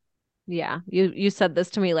capacity. Yeah. You said this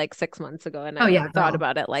to me like 6 months ago and I thought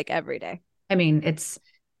about it like every day. I mean, it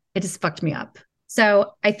just fucked me up.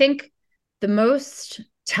 So I think the most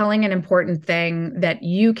telling and important thing that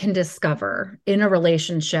you can discover in a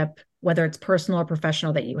relationship, whether it's personal or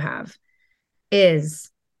professional that you have,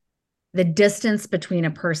 is the distance between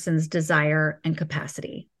a person's desire and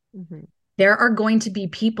capacity. There are going to be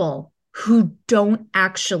people who don't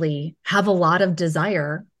actually have a lot of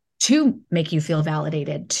desire to make you feel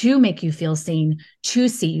validated, to make you feel seen, to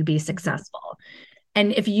see you be successful.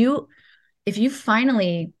 And if you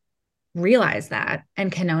finally realize that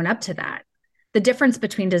and can own up to that, the difference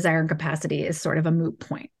between desire and capacity is sort of a moot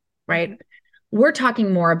point, right? We're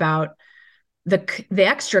talking more about the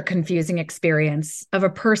extra confusing experience of a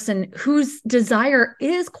person whose desire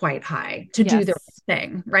is quite high to do the right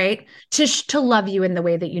thing, right? To love you in the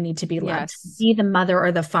way that you need to be loved, to be the mother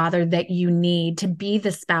or the father that you need, to be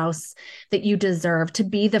the spouse that you deserve, to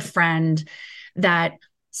be the friend that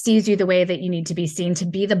sees you the way that you need to be seen, to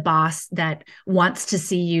be the boss that wants to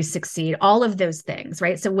see you succeed, all of those things,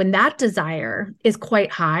 right? So when that desire is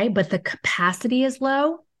quite high, but the capacity is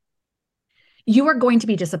low, you are going to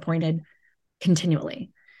be disappointed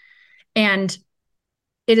continually. And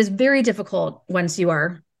it is very difficult once you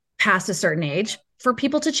are past a certain age for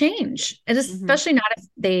people to change. And especially not if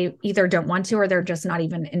they either don't want to, or they're just not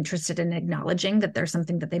even interested in acknowledging that there's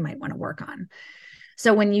something that they might want to work on.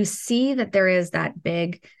 So when you see that there is that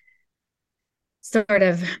big sort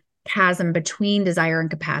of chasm between desire and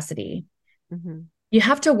capacity, you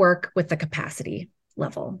have to work with the capacity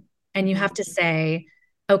level. And you have to say,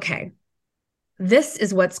 okay, this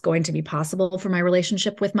is what's going to be possible for my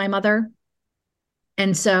relationship with my mother.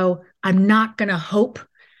 And so I'm not going to hope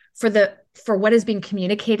for what is being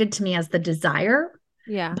communicated to me as the desire.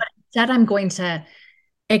 Yeah. But instead, I'm going to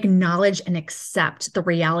acknowledge and accept the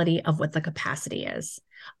reality of what the capacity is.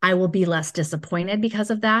 I will be less disappointed because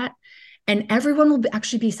of that. And everyone will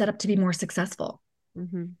actually be set up to be more successful.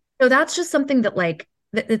 So that's just something that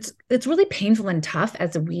it's really painful and tough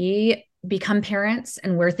as we become parents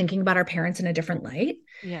and we're thinking about our parents in a different light.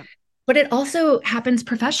 Yeah. But it also happens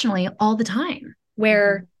professionally all the time,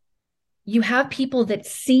 where you have people that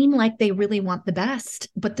seem like they really want the best,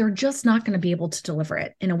 but they're just not going to be able to deliver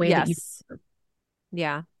it in a way that you.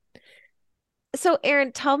 Yeah. So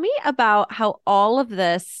Erin, tell me about how all of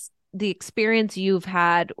this, the experience you've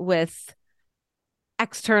had with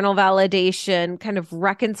external validation, kind of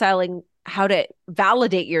reconciling how to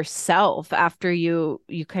validate yourself after you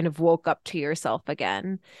kind of woke up to yourself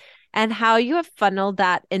again, and how you have funneled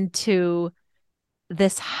that into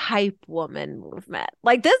this hype woman movement.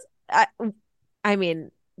 Like this, I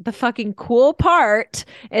mean, the fucking cool part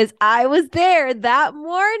is I was there that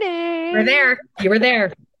morning. We're there. You were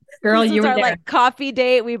there. Girl, you were our there. Like coffee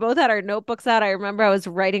date. We both had our notebooks out. I remember I was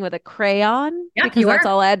writing with a crayon because that's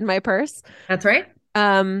all I had in my purse. That's right.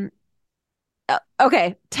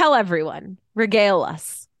 Okay, tell everyone. Regale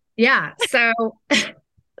us. Yeah. So here's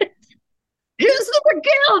the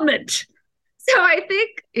regalement. So I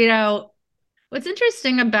think, what's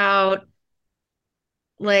interesting about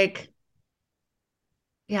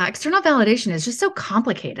external validation is just so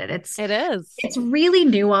complicated. It is. It's really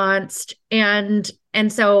nuanced. And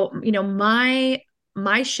so,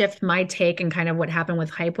 my shift, my take, and kind of what happened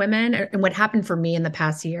with hype women and what happened for me in the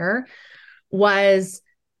past year was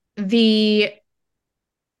the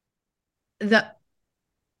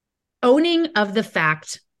owning of the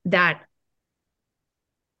fact that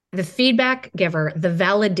the feedback giver, the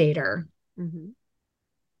validator,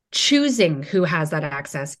 choosing who has that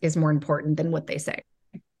access is more important than what they say.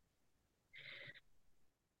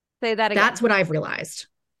 Say that again. That's what I've realized.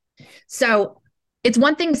 So it's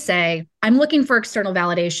one thing to say, I'm looking for external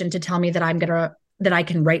validation to tell me that that I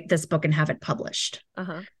can write this book and have it published.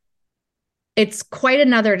 It's quite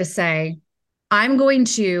another to say, I'm going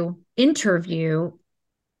to interview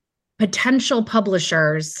potential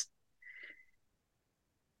publishers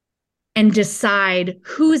and decide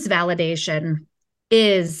whose validation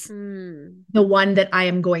is the one that I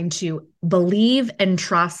am going to believe and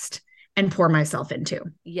trust and pour myself into.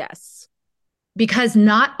 Yes. Because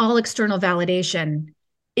not all external validation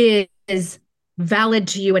is valid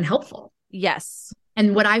to you and helpful. Yes.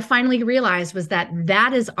 And what I finally realized was that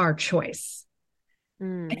is our choice. I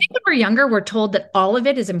think when we're younger, we're told that all of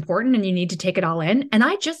it is important and you need to take it all in. And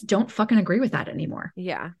I just don't fucking agree with that anymore.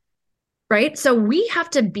 Yeah. Right. So we have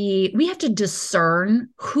to discern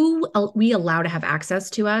who we allow to have access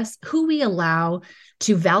to us, who we allow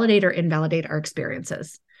to validate or invalidate our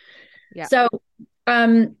experiences. Yeah. So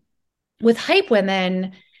with hype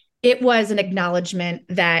women, it was an acknowledgement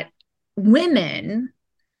that women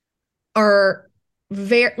are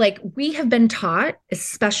we have been taught,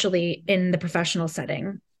 especially in the professional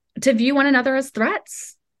setting, to view one another as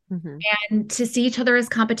threats. And to see each other as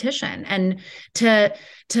competition, and to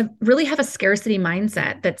really have a scarcity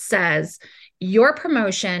mindset that says your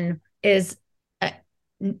promotion is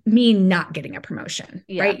me not getting a promotion,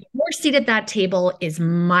 right? Your seat at that table is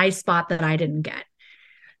my spot that I didn't get.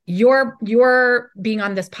 Your being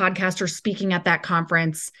on this podcast or speaking at that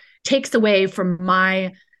conference takes away from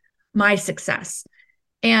my success.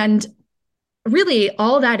 And really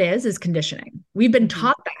all that is conditioning. We've been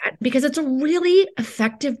taught that because it's a really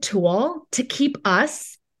effective tool to keep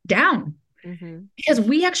us down, because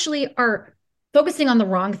we actually are focusing on the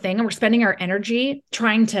wrong thing and we're spending our energy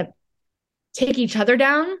trying to take each other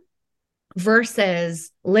down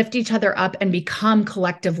versus lift each other up and become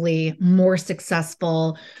collectively more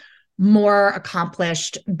successful, more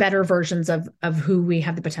accomplished, better versions of who we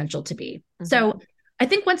have the potential to be. So I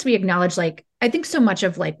think once we acknowledge, like, I think so much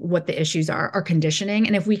of like what the issues are conditioning.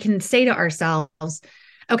 And if we can say to ourselves,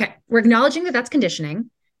 okay, we're acknowledging that that's conditioning.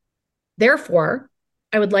 Therefore,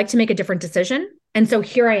 I would like to make a different decision. And so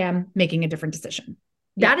here I am making a different decision.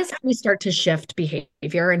 Yeah. That is how we start to shift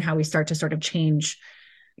behavior and how we start to sort of change,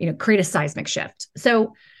 create a seismic shift.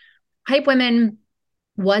 So Hype Women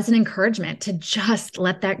was an encouragement to just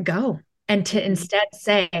let that go and to instead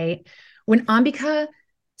say, when Ambika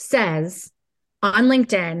says on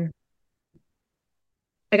LinkedIn,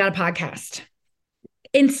 I got a podcast,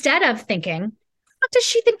 instead of thinking, what does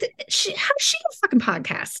she think that how does she have a fucking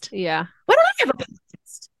podcast? Yeah. Why don't I have a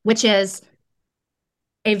podcast? Which is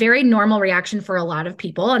a very normal reaction for a lot of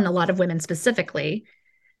people and a lot of women specifically,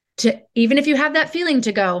 to, even if you have that feeling,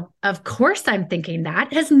 to go, of course I'm thinking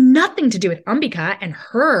that. It has nothing to do with Ambika and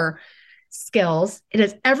her skills. It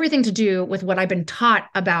has everything to do with what I've been taught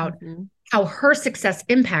about how her success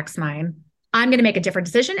impacts mine. I'm going to make a different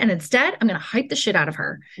decision. And instead, I'm going to hype the shit out of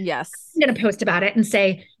her. Yes. I'm going to post about it and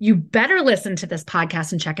say, you better listen to this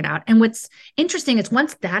podcast and check it out. And what's interesting is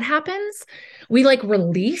once that happens, we like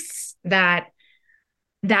release that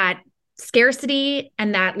scarcity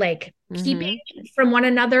and that like keeping from one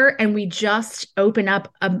another. And we just open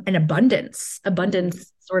up an abundance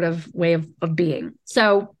sort of way of being.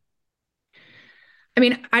 So, I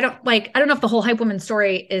mean, I don't know if the whole Hype Woman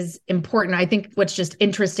story is important. I think what's just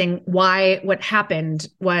interesting, what happened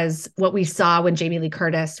was what we saw when Jamie Lee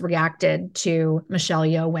Curtis reacted to Michelle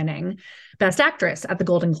Yeoh winning Best Actress at the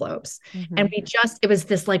Golden Globes. And it was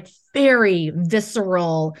this like very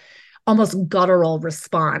visceral, almost guttural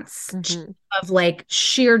response of like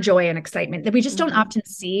sheer joy and excitement that we just don't often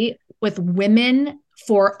see with women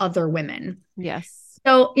for other women. Yes.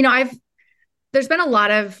 So, there's been a lot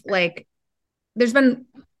of like, there's been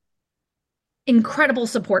incredible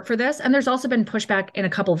support for this. And there's also been pushback in a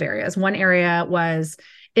couple of areas. One area was,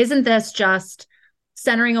 isn't this just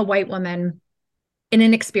centering a white woman in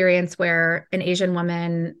an experience where an Asian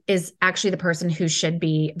woman is actually the person who should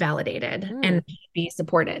be validated and be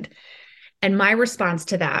supported? And my response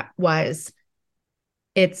to that was,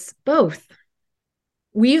 it's both.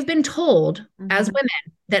 We've been told as women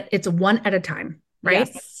that it's one at a time, right?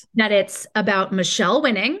 Yes. That it's about Michelle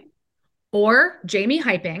winning or Jamie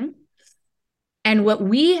hyping. And what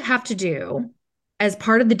we have to do as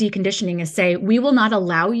part of the deconditioning is say, we will not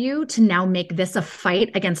allow you to now make this a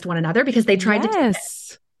fight against one another, because they tried to do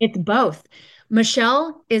it. It's both.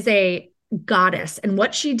 Michelle is a goddess, and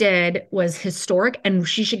what she did was historic, and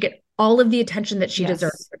she should get all of the attention that she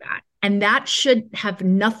deserves for that. And that should have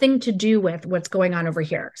nothing to do with what's going on over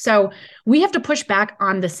here. So we have to push back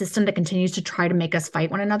on the system that continues to try to make us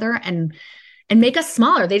fight one another and make us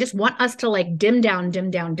smaller. They just want us to like dim down.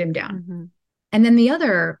 And then the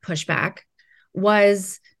other pushback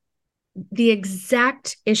was the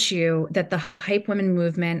exact issue that the Hype Women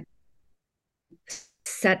movement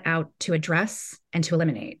set out to address and to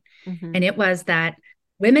eliminate. And it was that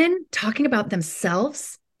women talking about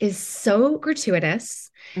themselves is so gratuitous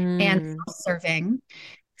and self-serving,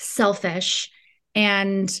 selfish,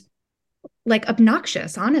 and like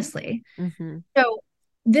obnoxious, honestly. So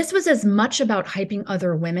this was as much about hyping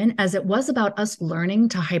other women as it was about us learning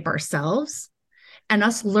to hype ourselves and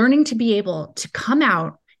us learning to be able to come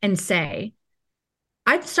out and say,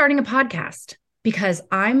 I'm starting a podcast because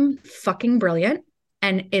I'm fucking brilliant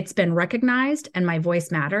and it's been recognized and my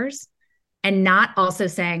voice matters. And not also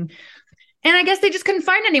saying, and I guess they just couldn't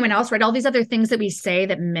find anyone else, right? All these other things that we say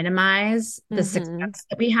that minimize the success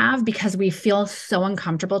that we have because we feel so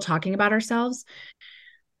uncomfortable talking about ourselves.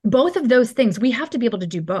 Both of those things, we have to be able to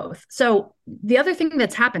do both. So the other thing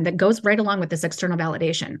that's happened that goes right along with this external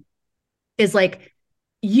validation is like,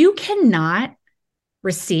 you cannot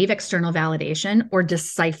receive external validation or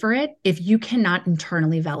decipher it if you cannot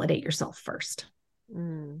internally validate yourself first.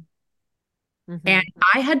 And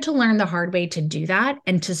I had to learn the hard way to do that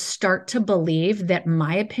and to start to believe that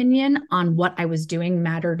my opinion on what I was doing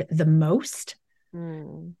mattered the most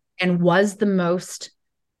and was the most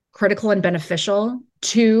critical and beneficial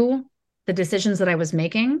to the decisions that I was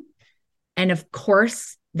making. And of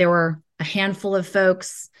course, there were a handful of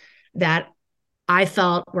folks that I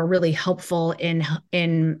felt were really helpful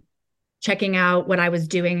in checking out what I was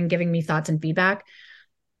doing and giving me thoughts and feedback.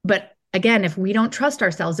 But again, if we don't trust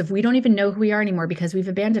ourselves, if we don't even know who we are anymore because we've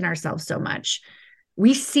abandoned ourselves so much,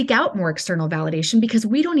 we seek out more external validation because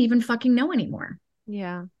we don't even fucking know anymore.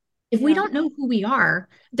 Yeah. If we don't know who we are,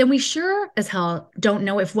 then we sure as hell don't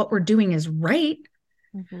know if what we're doing is right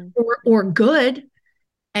or good.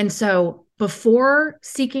 And so before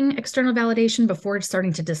seeking external validation, before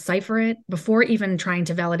starting to decipher it, before even trying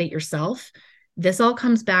to validate yourself, this all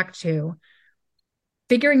comes back to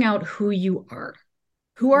figuring out who you are.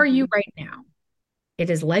 Who are you right now? It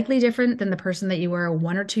is likely different than the person that you were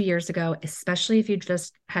 1 or 2 years ago, especially if you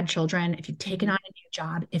just had children, if you've taken on a new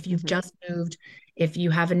job, if you've just moved, if you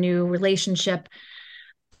have a new relationship,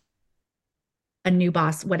 a new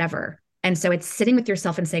boss, whatever. And so it's sitting with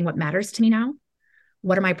yourself and saying, what matters to me now?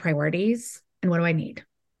 What are my priorities? And what do I need?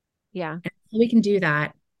 Yeah. And until we can do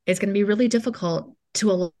that, it's going to be really difficult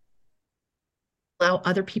to allow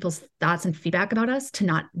other people's thoughts and feedback about us to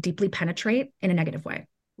not deeply penetrate in a negative way.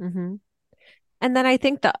 Mm-hmm. And then I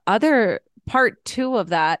think the other part too of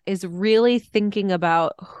that is really thinking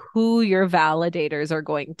about who your validators are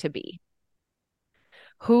going to be.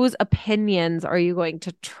 Whose opinions are you going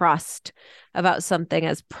to trust about something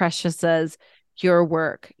as precious as your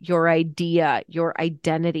work, your idea, your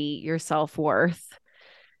identity, your self-worth?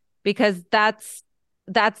 Because that's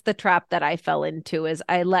the trap that I fell into, is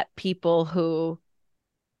I let people who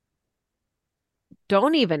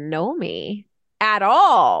don't even know me at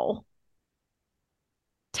all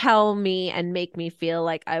tell me and make me feel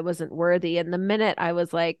like I wasn't worthy. And the minute I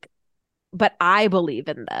was like, but I believe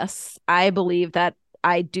in this, I believe that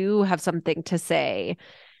I do have something to say.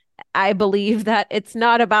 I believe that it's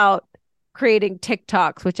not about creating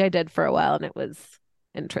TikToks, which I did for a while and it was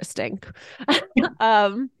interesting.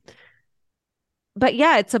 um, but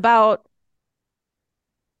yeah, it's about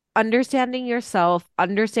understanding yourself,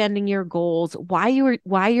 understanding your goals, why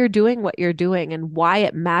you're doing what you're doing, and why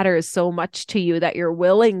it matters so much to you that you're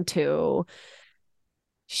willing to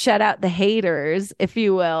shut out the haters, if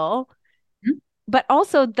you will. Mm-hmm. But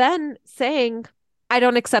also then saying, I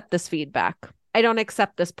don't accept this feedback. I don't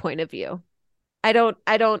accept this point of view. I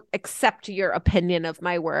don't accept your opinion of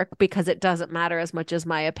my work because it doesn't matter as much as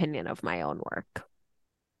my opinion of my own work.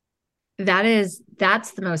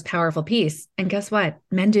 That's the most powerful piece. And guess what?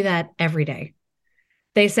 Men do that every day.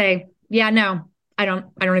 They say, yeah, no, I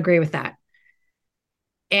don't agree with that.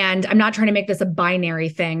 And I'm not trying to make this a binary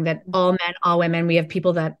thing that all men, all women, we have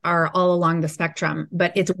people that are all along the spectrum,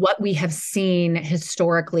 but it's what we have seen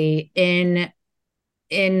historically in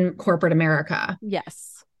corporate America.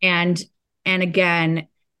 Yes. And again,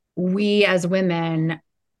 we as women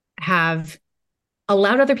have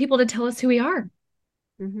allowed other people to tell us who we are.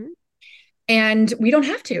 Mm-hmm. And we don't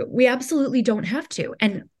have to. We absolutely don't have to.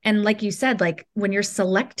 And like you said, like when you're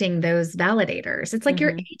selecting those validators, it's like your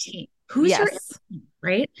A-team. Who's your A-team,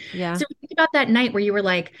 right? Yeah. So think about that night where you were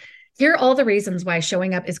like, here are all the reasons why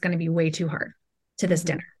showing up is going to be way too hard to this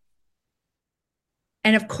dinner.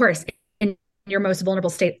 And of course, in your most vulnerable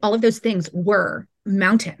state, all of those things were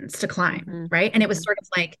mountains to climb, right? And it was sort of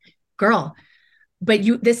like, girl, but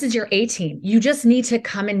this is your A-team. You just need to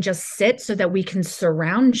come and just sit so that we can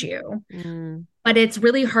surround you. But it's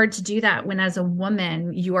really hard to do that when, as a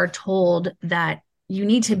woman, you are told that you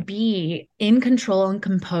need to be in control and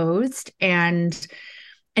composed and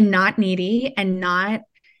not needy and not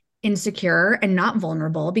insecure and not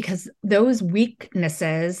vulnerable, because those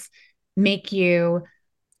weaknesses make you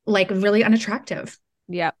like really unattractive.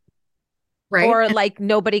 Yep. Right. Or like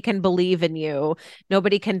nobody can believe in you.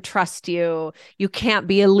 Nobody can trust you. You can't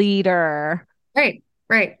be a leader. Right.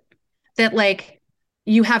 Right. That like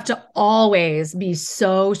you have to always be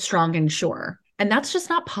so strong and sure. And that's just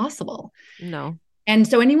not possible. No. And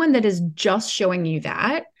so anyone that is just showing you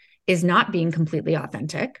that is not being completely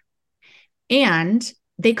authentic. And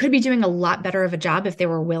they could be doing a lot better of a job if they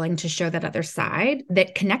were willing to show that other side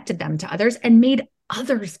that connected them to others and made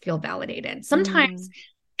others feel validated. Sometimes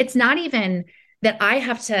it's not even that I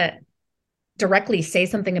have to directly say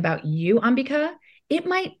something about you, Ambika. It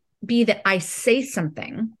might be that I say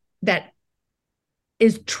something that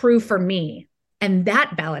is true for me, and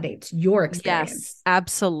that validates your experience. Yes,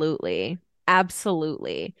 absolutely.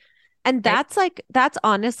 Absolutely. And that's that's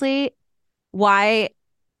honestly why,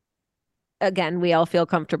 again, we all feel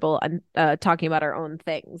comfortable talking about our own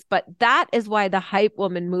things. But that is why the hype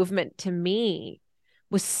woman movement to me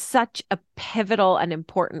was such a pivotal and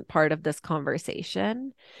important part of this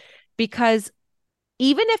conversation. Because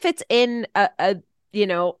even if it's in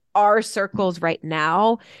our circles right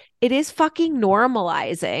now, it is fucking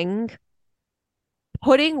normalizing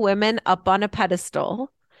putting women up on a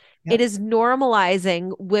pedestal. Yep. It is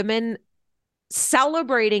normalizing women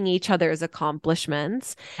celebrating each other's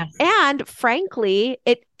accomplishments. Yes. And frankly,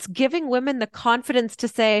 it's giving women the confidence to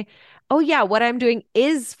say, oh yeah, what I'm doing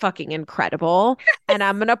is fucking incredible. And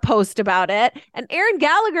I'm going to post about it. And Erin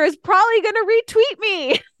Gallagher is probably going to retweet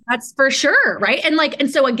me. That's for sure. Right.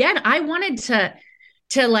 And so again, I wanted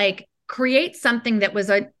to like create something that was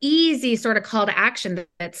an easy sort of call to action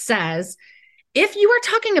that says, if you are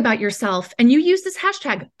talking about yourself and you use this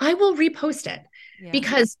hashtag, I will repost it. Yeah.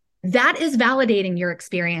 Because that is validating your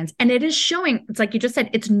experience. And it is showing, it's like you just said,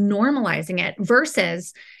 it's normalizing it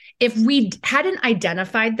versus if we hadn't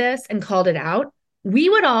identified this and called it out, we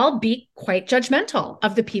would all be quite judgmental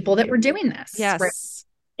of the people that were doing this, right? Yes.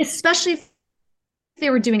 Especially if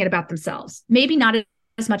they were doing it about themselves. Maybe not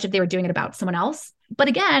as much if they were doing it about someone else. But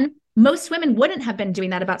again, most women wouldn't have been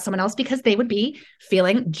doing that about someone else because they would be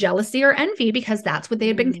feeling jealousy or envy because that's what they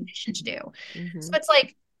had been conditioned to do. Mm-hmm. So it's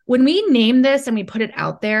like when we name this and we put it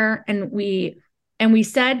out there and we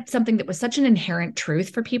said something that was such an inherent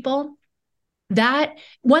truth for people, that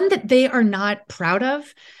one that they are not proud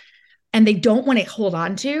of and they don't want to hold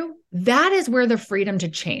on to, that is where the freedom to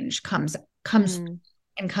change comes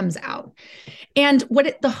and comes out. And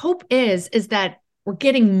the hope is that we're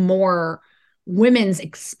getting more women's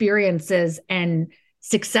experiences and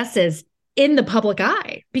successes in the public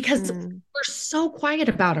eye because we're so quiet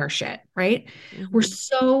about our shit, right? We're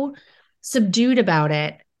so subdued about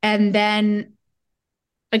it. And then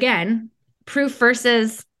again, proof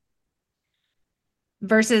versus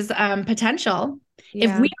potential.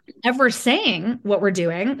 Yeah. If we are ever saying what we're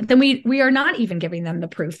doing, then we are not even giving them the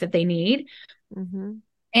proof that they need.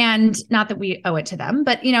 And not that we owe it to them,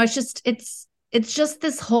 but it's just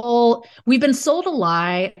this whole, we've been sold a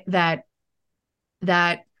lie that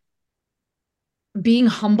being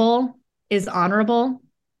humble is honorable.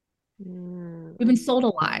 We've been sold a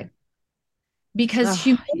lie because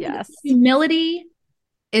humility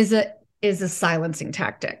is a silencing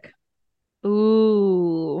tactic.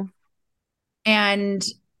 Ooh. And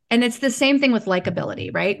it's the same thing with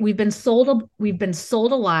likability, right? We've been sold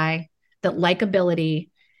a lie that likability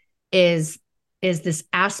is this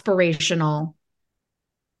aspirational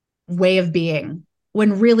way of being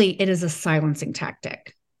when really it is a silencing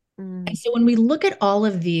tactic. And so when we look at all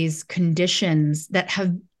of these conditions that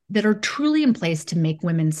are truly in place to make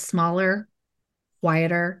women smaller,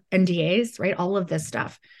 quieter, NDAs, right? All of this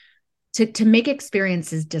stuff to make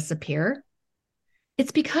experiences disappear.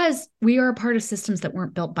 It's because we are a part of systems that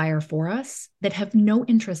weren't built by or for us that have no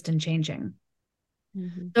interest in changing.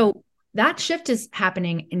 So that shift is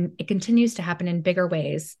happening and it continues to happen in bigger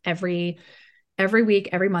ways every week,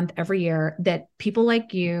 every month, every year, that people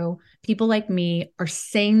like you, people like me are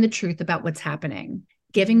saying the truth about what's happening,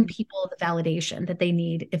 giving people the validation that they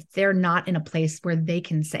need if they're not in a place where they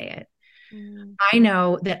can say it. I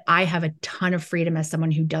know that I have a ton of freedom as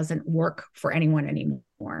someone who doesn't work for anyone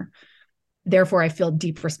anymore. Therefore, I feel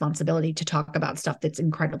deep responsibility to talk about stuff that's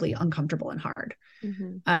incredibly uncomfortable and hard.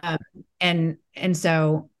 And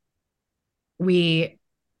so we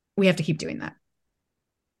have to keep doing that.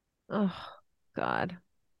 Oh, God.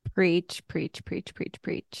 Preach, preach, preach, preach,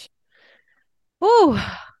 preach.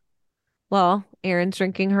 Oh, well, Erin's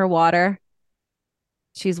drinking her water.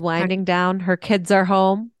 She's winding down. Her kids are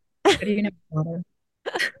home. How do you know water?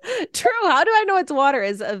 True. How do I know it's water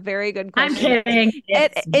is a very good question. I'm kidding.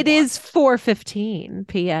 It is 4:15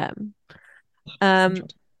 p.m.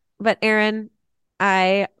 But Erin,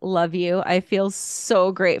 I love you. I feel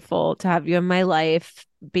so grateful to have you in my life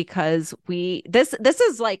because this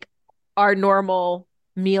is like our normal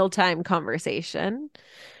mealtime conversation.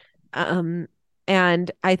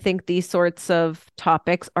 And I think these sorts of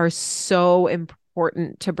topics are so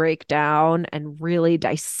important to break down and really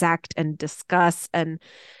dissect and discuss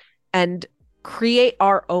and create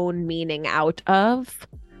our own meaning out of.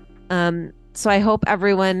 So I hope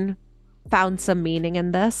everyone found some meaning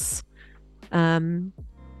in this. And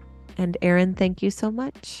Erin, thank you so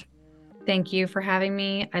much. Thank you for having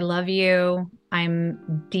me. I love you.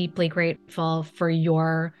 I'm deeply grateful for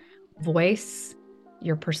your voice,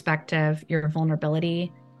 your perspective, your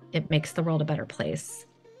vulnerability. It makes the world a better place.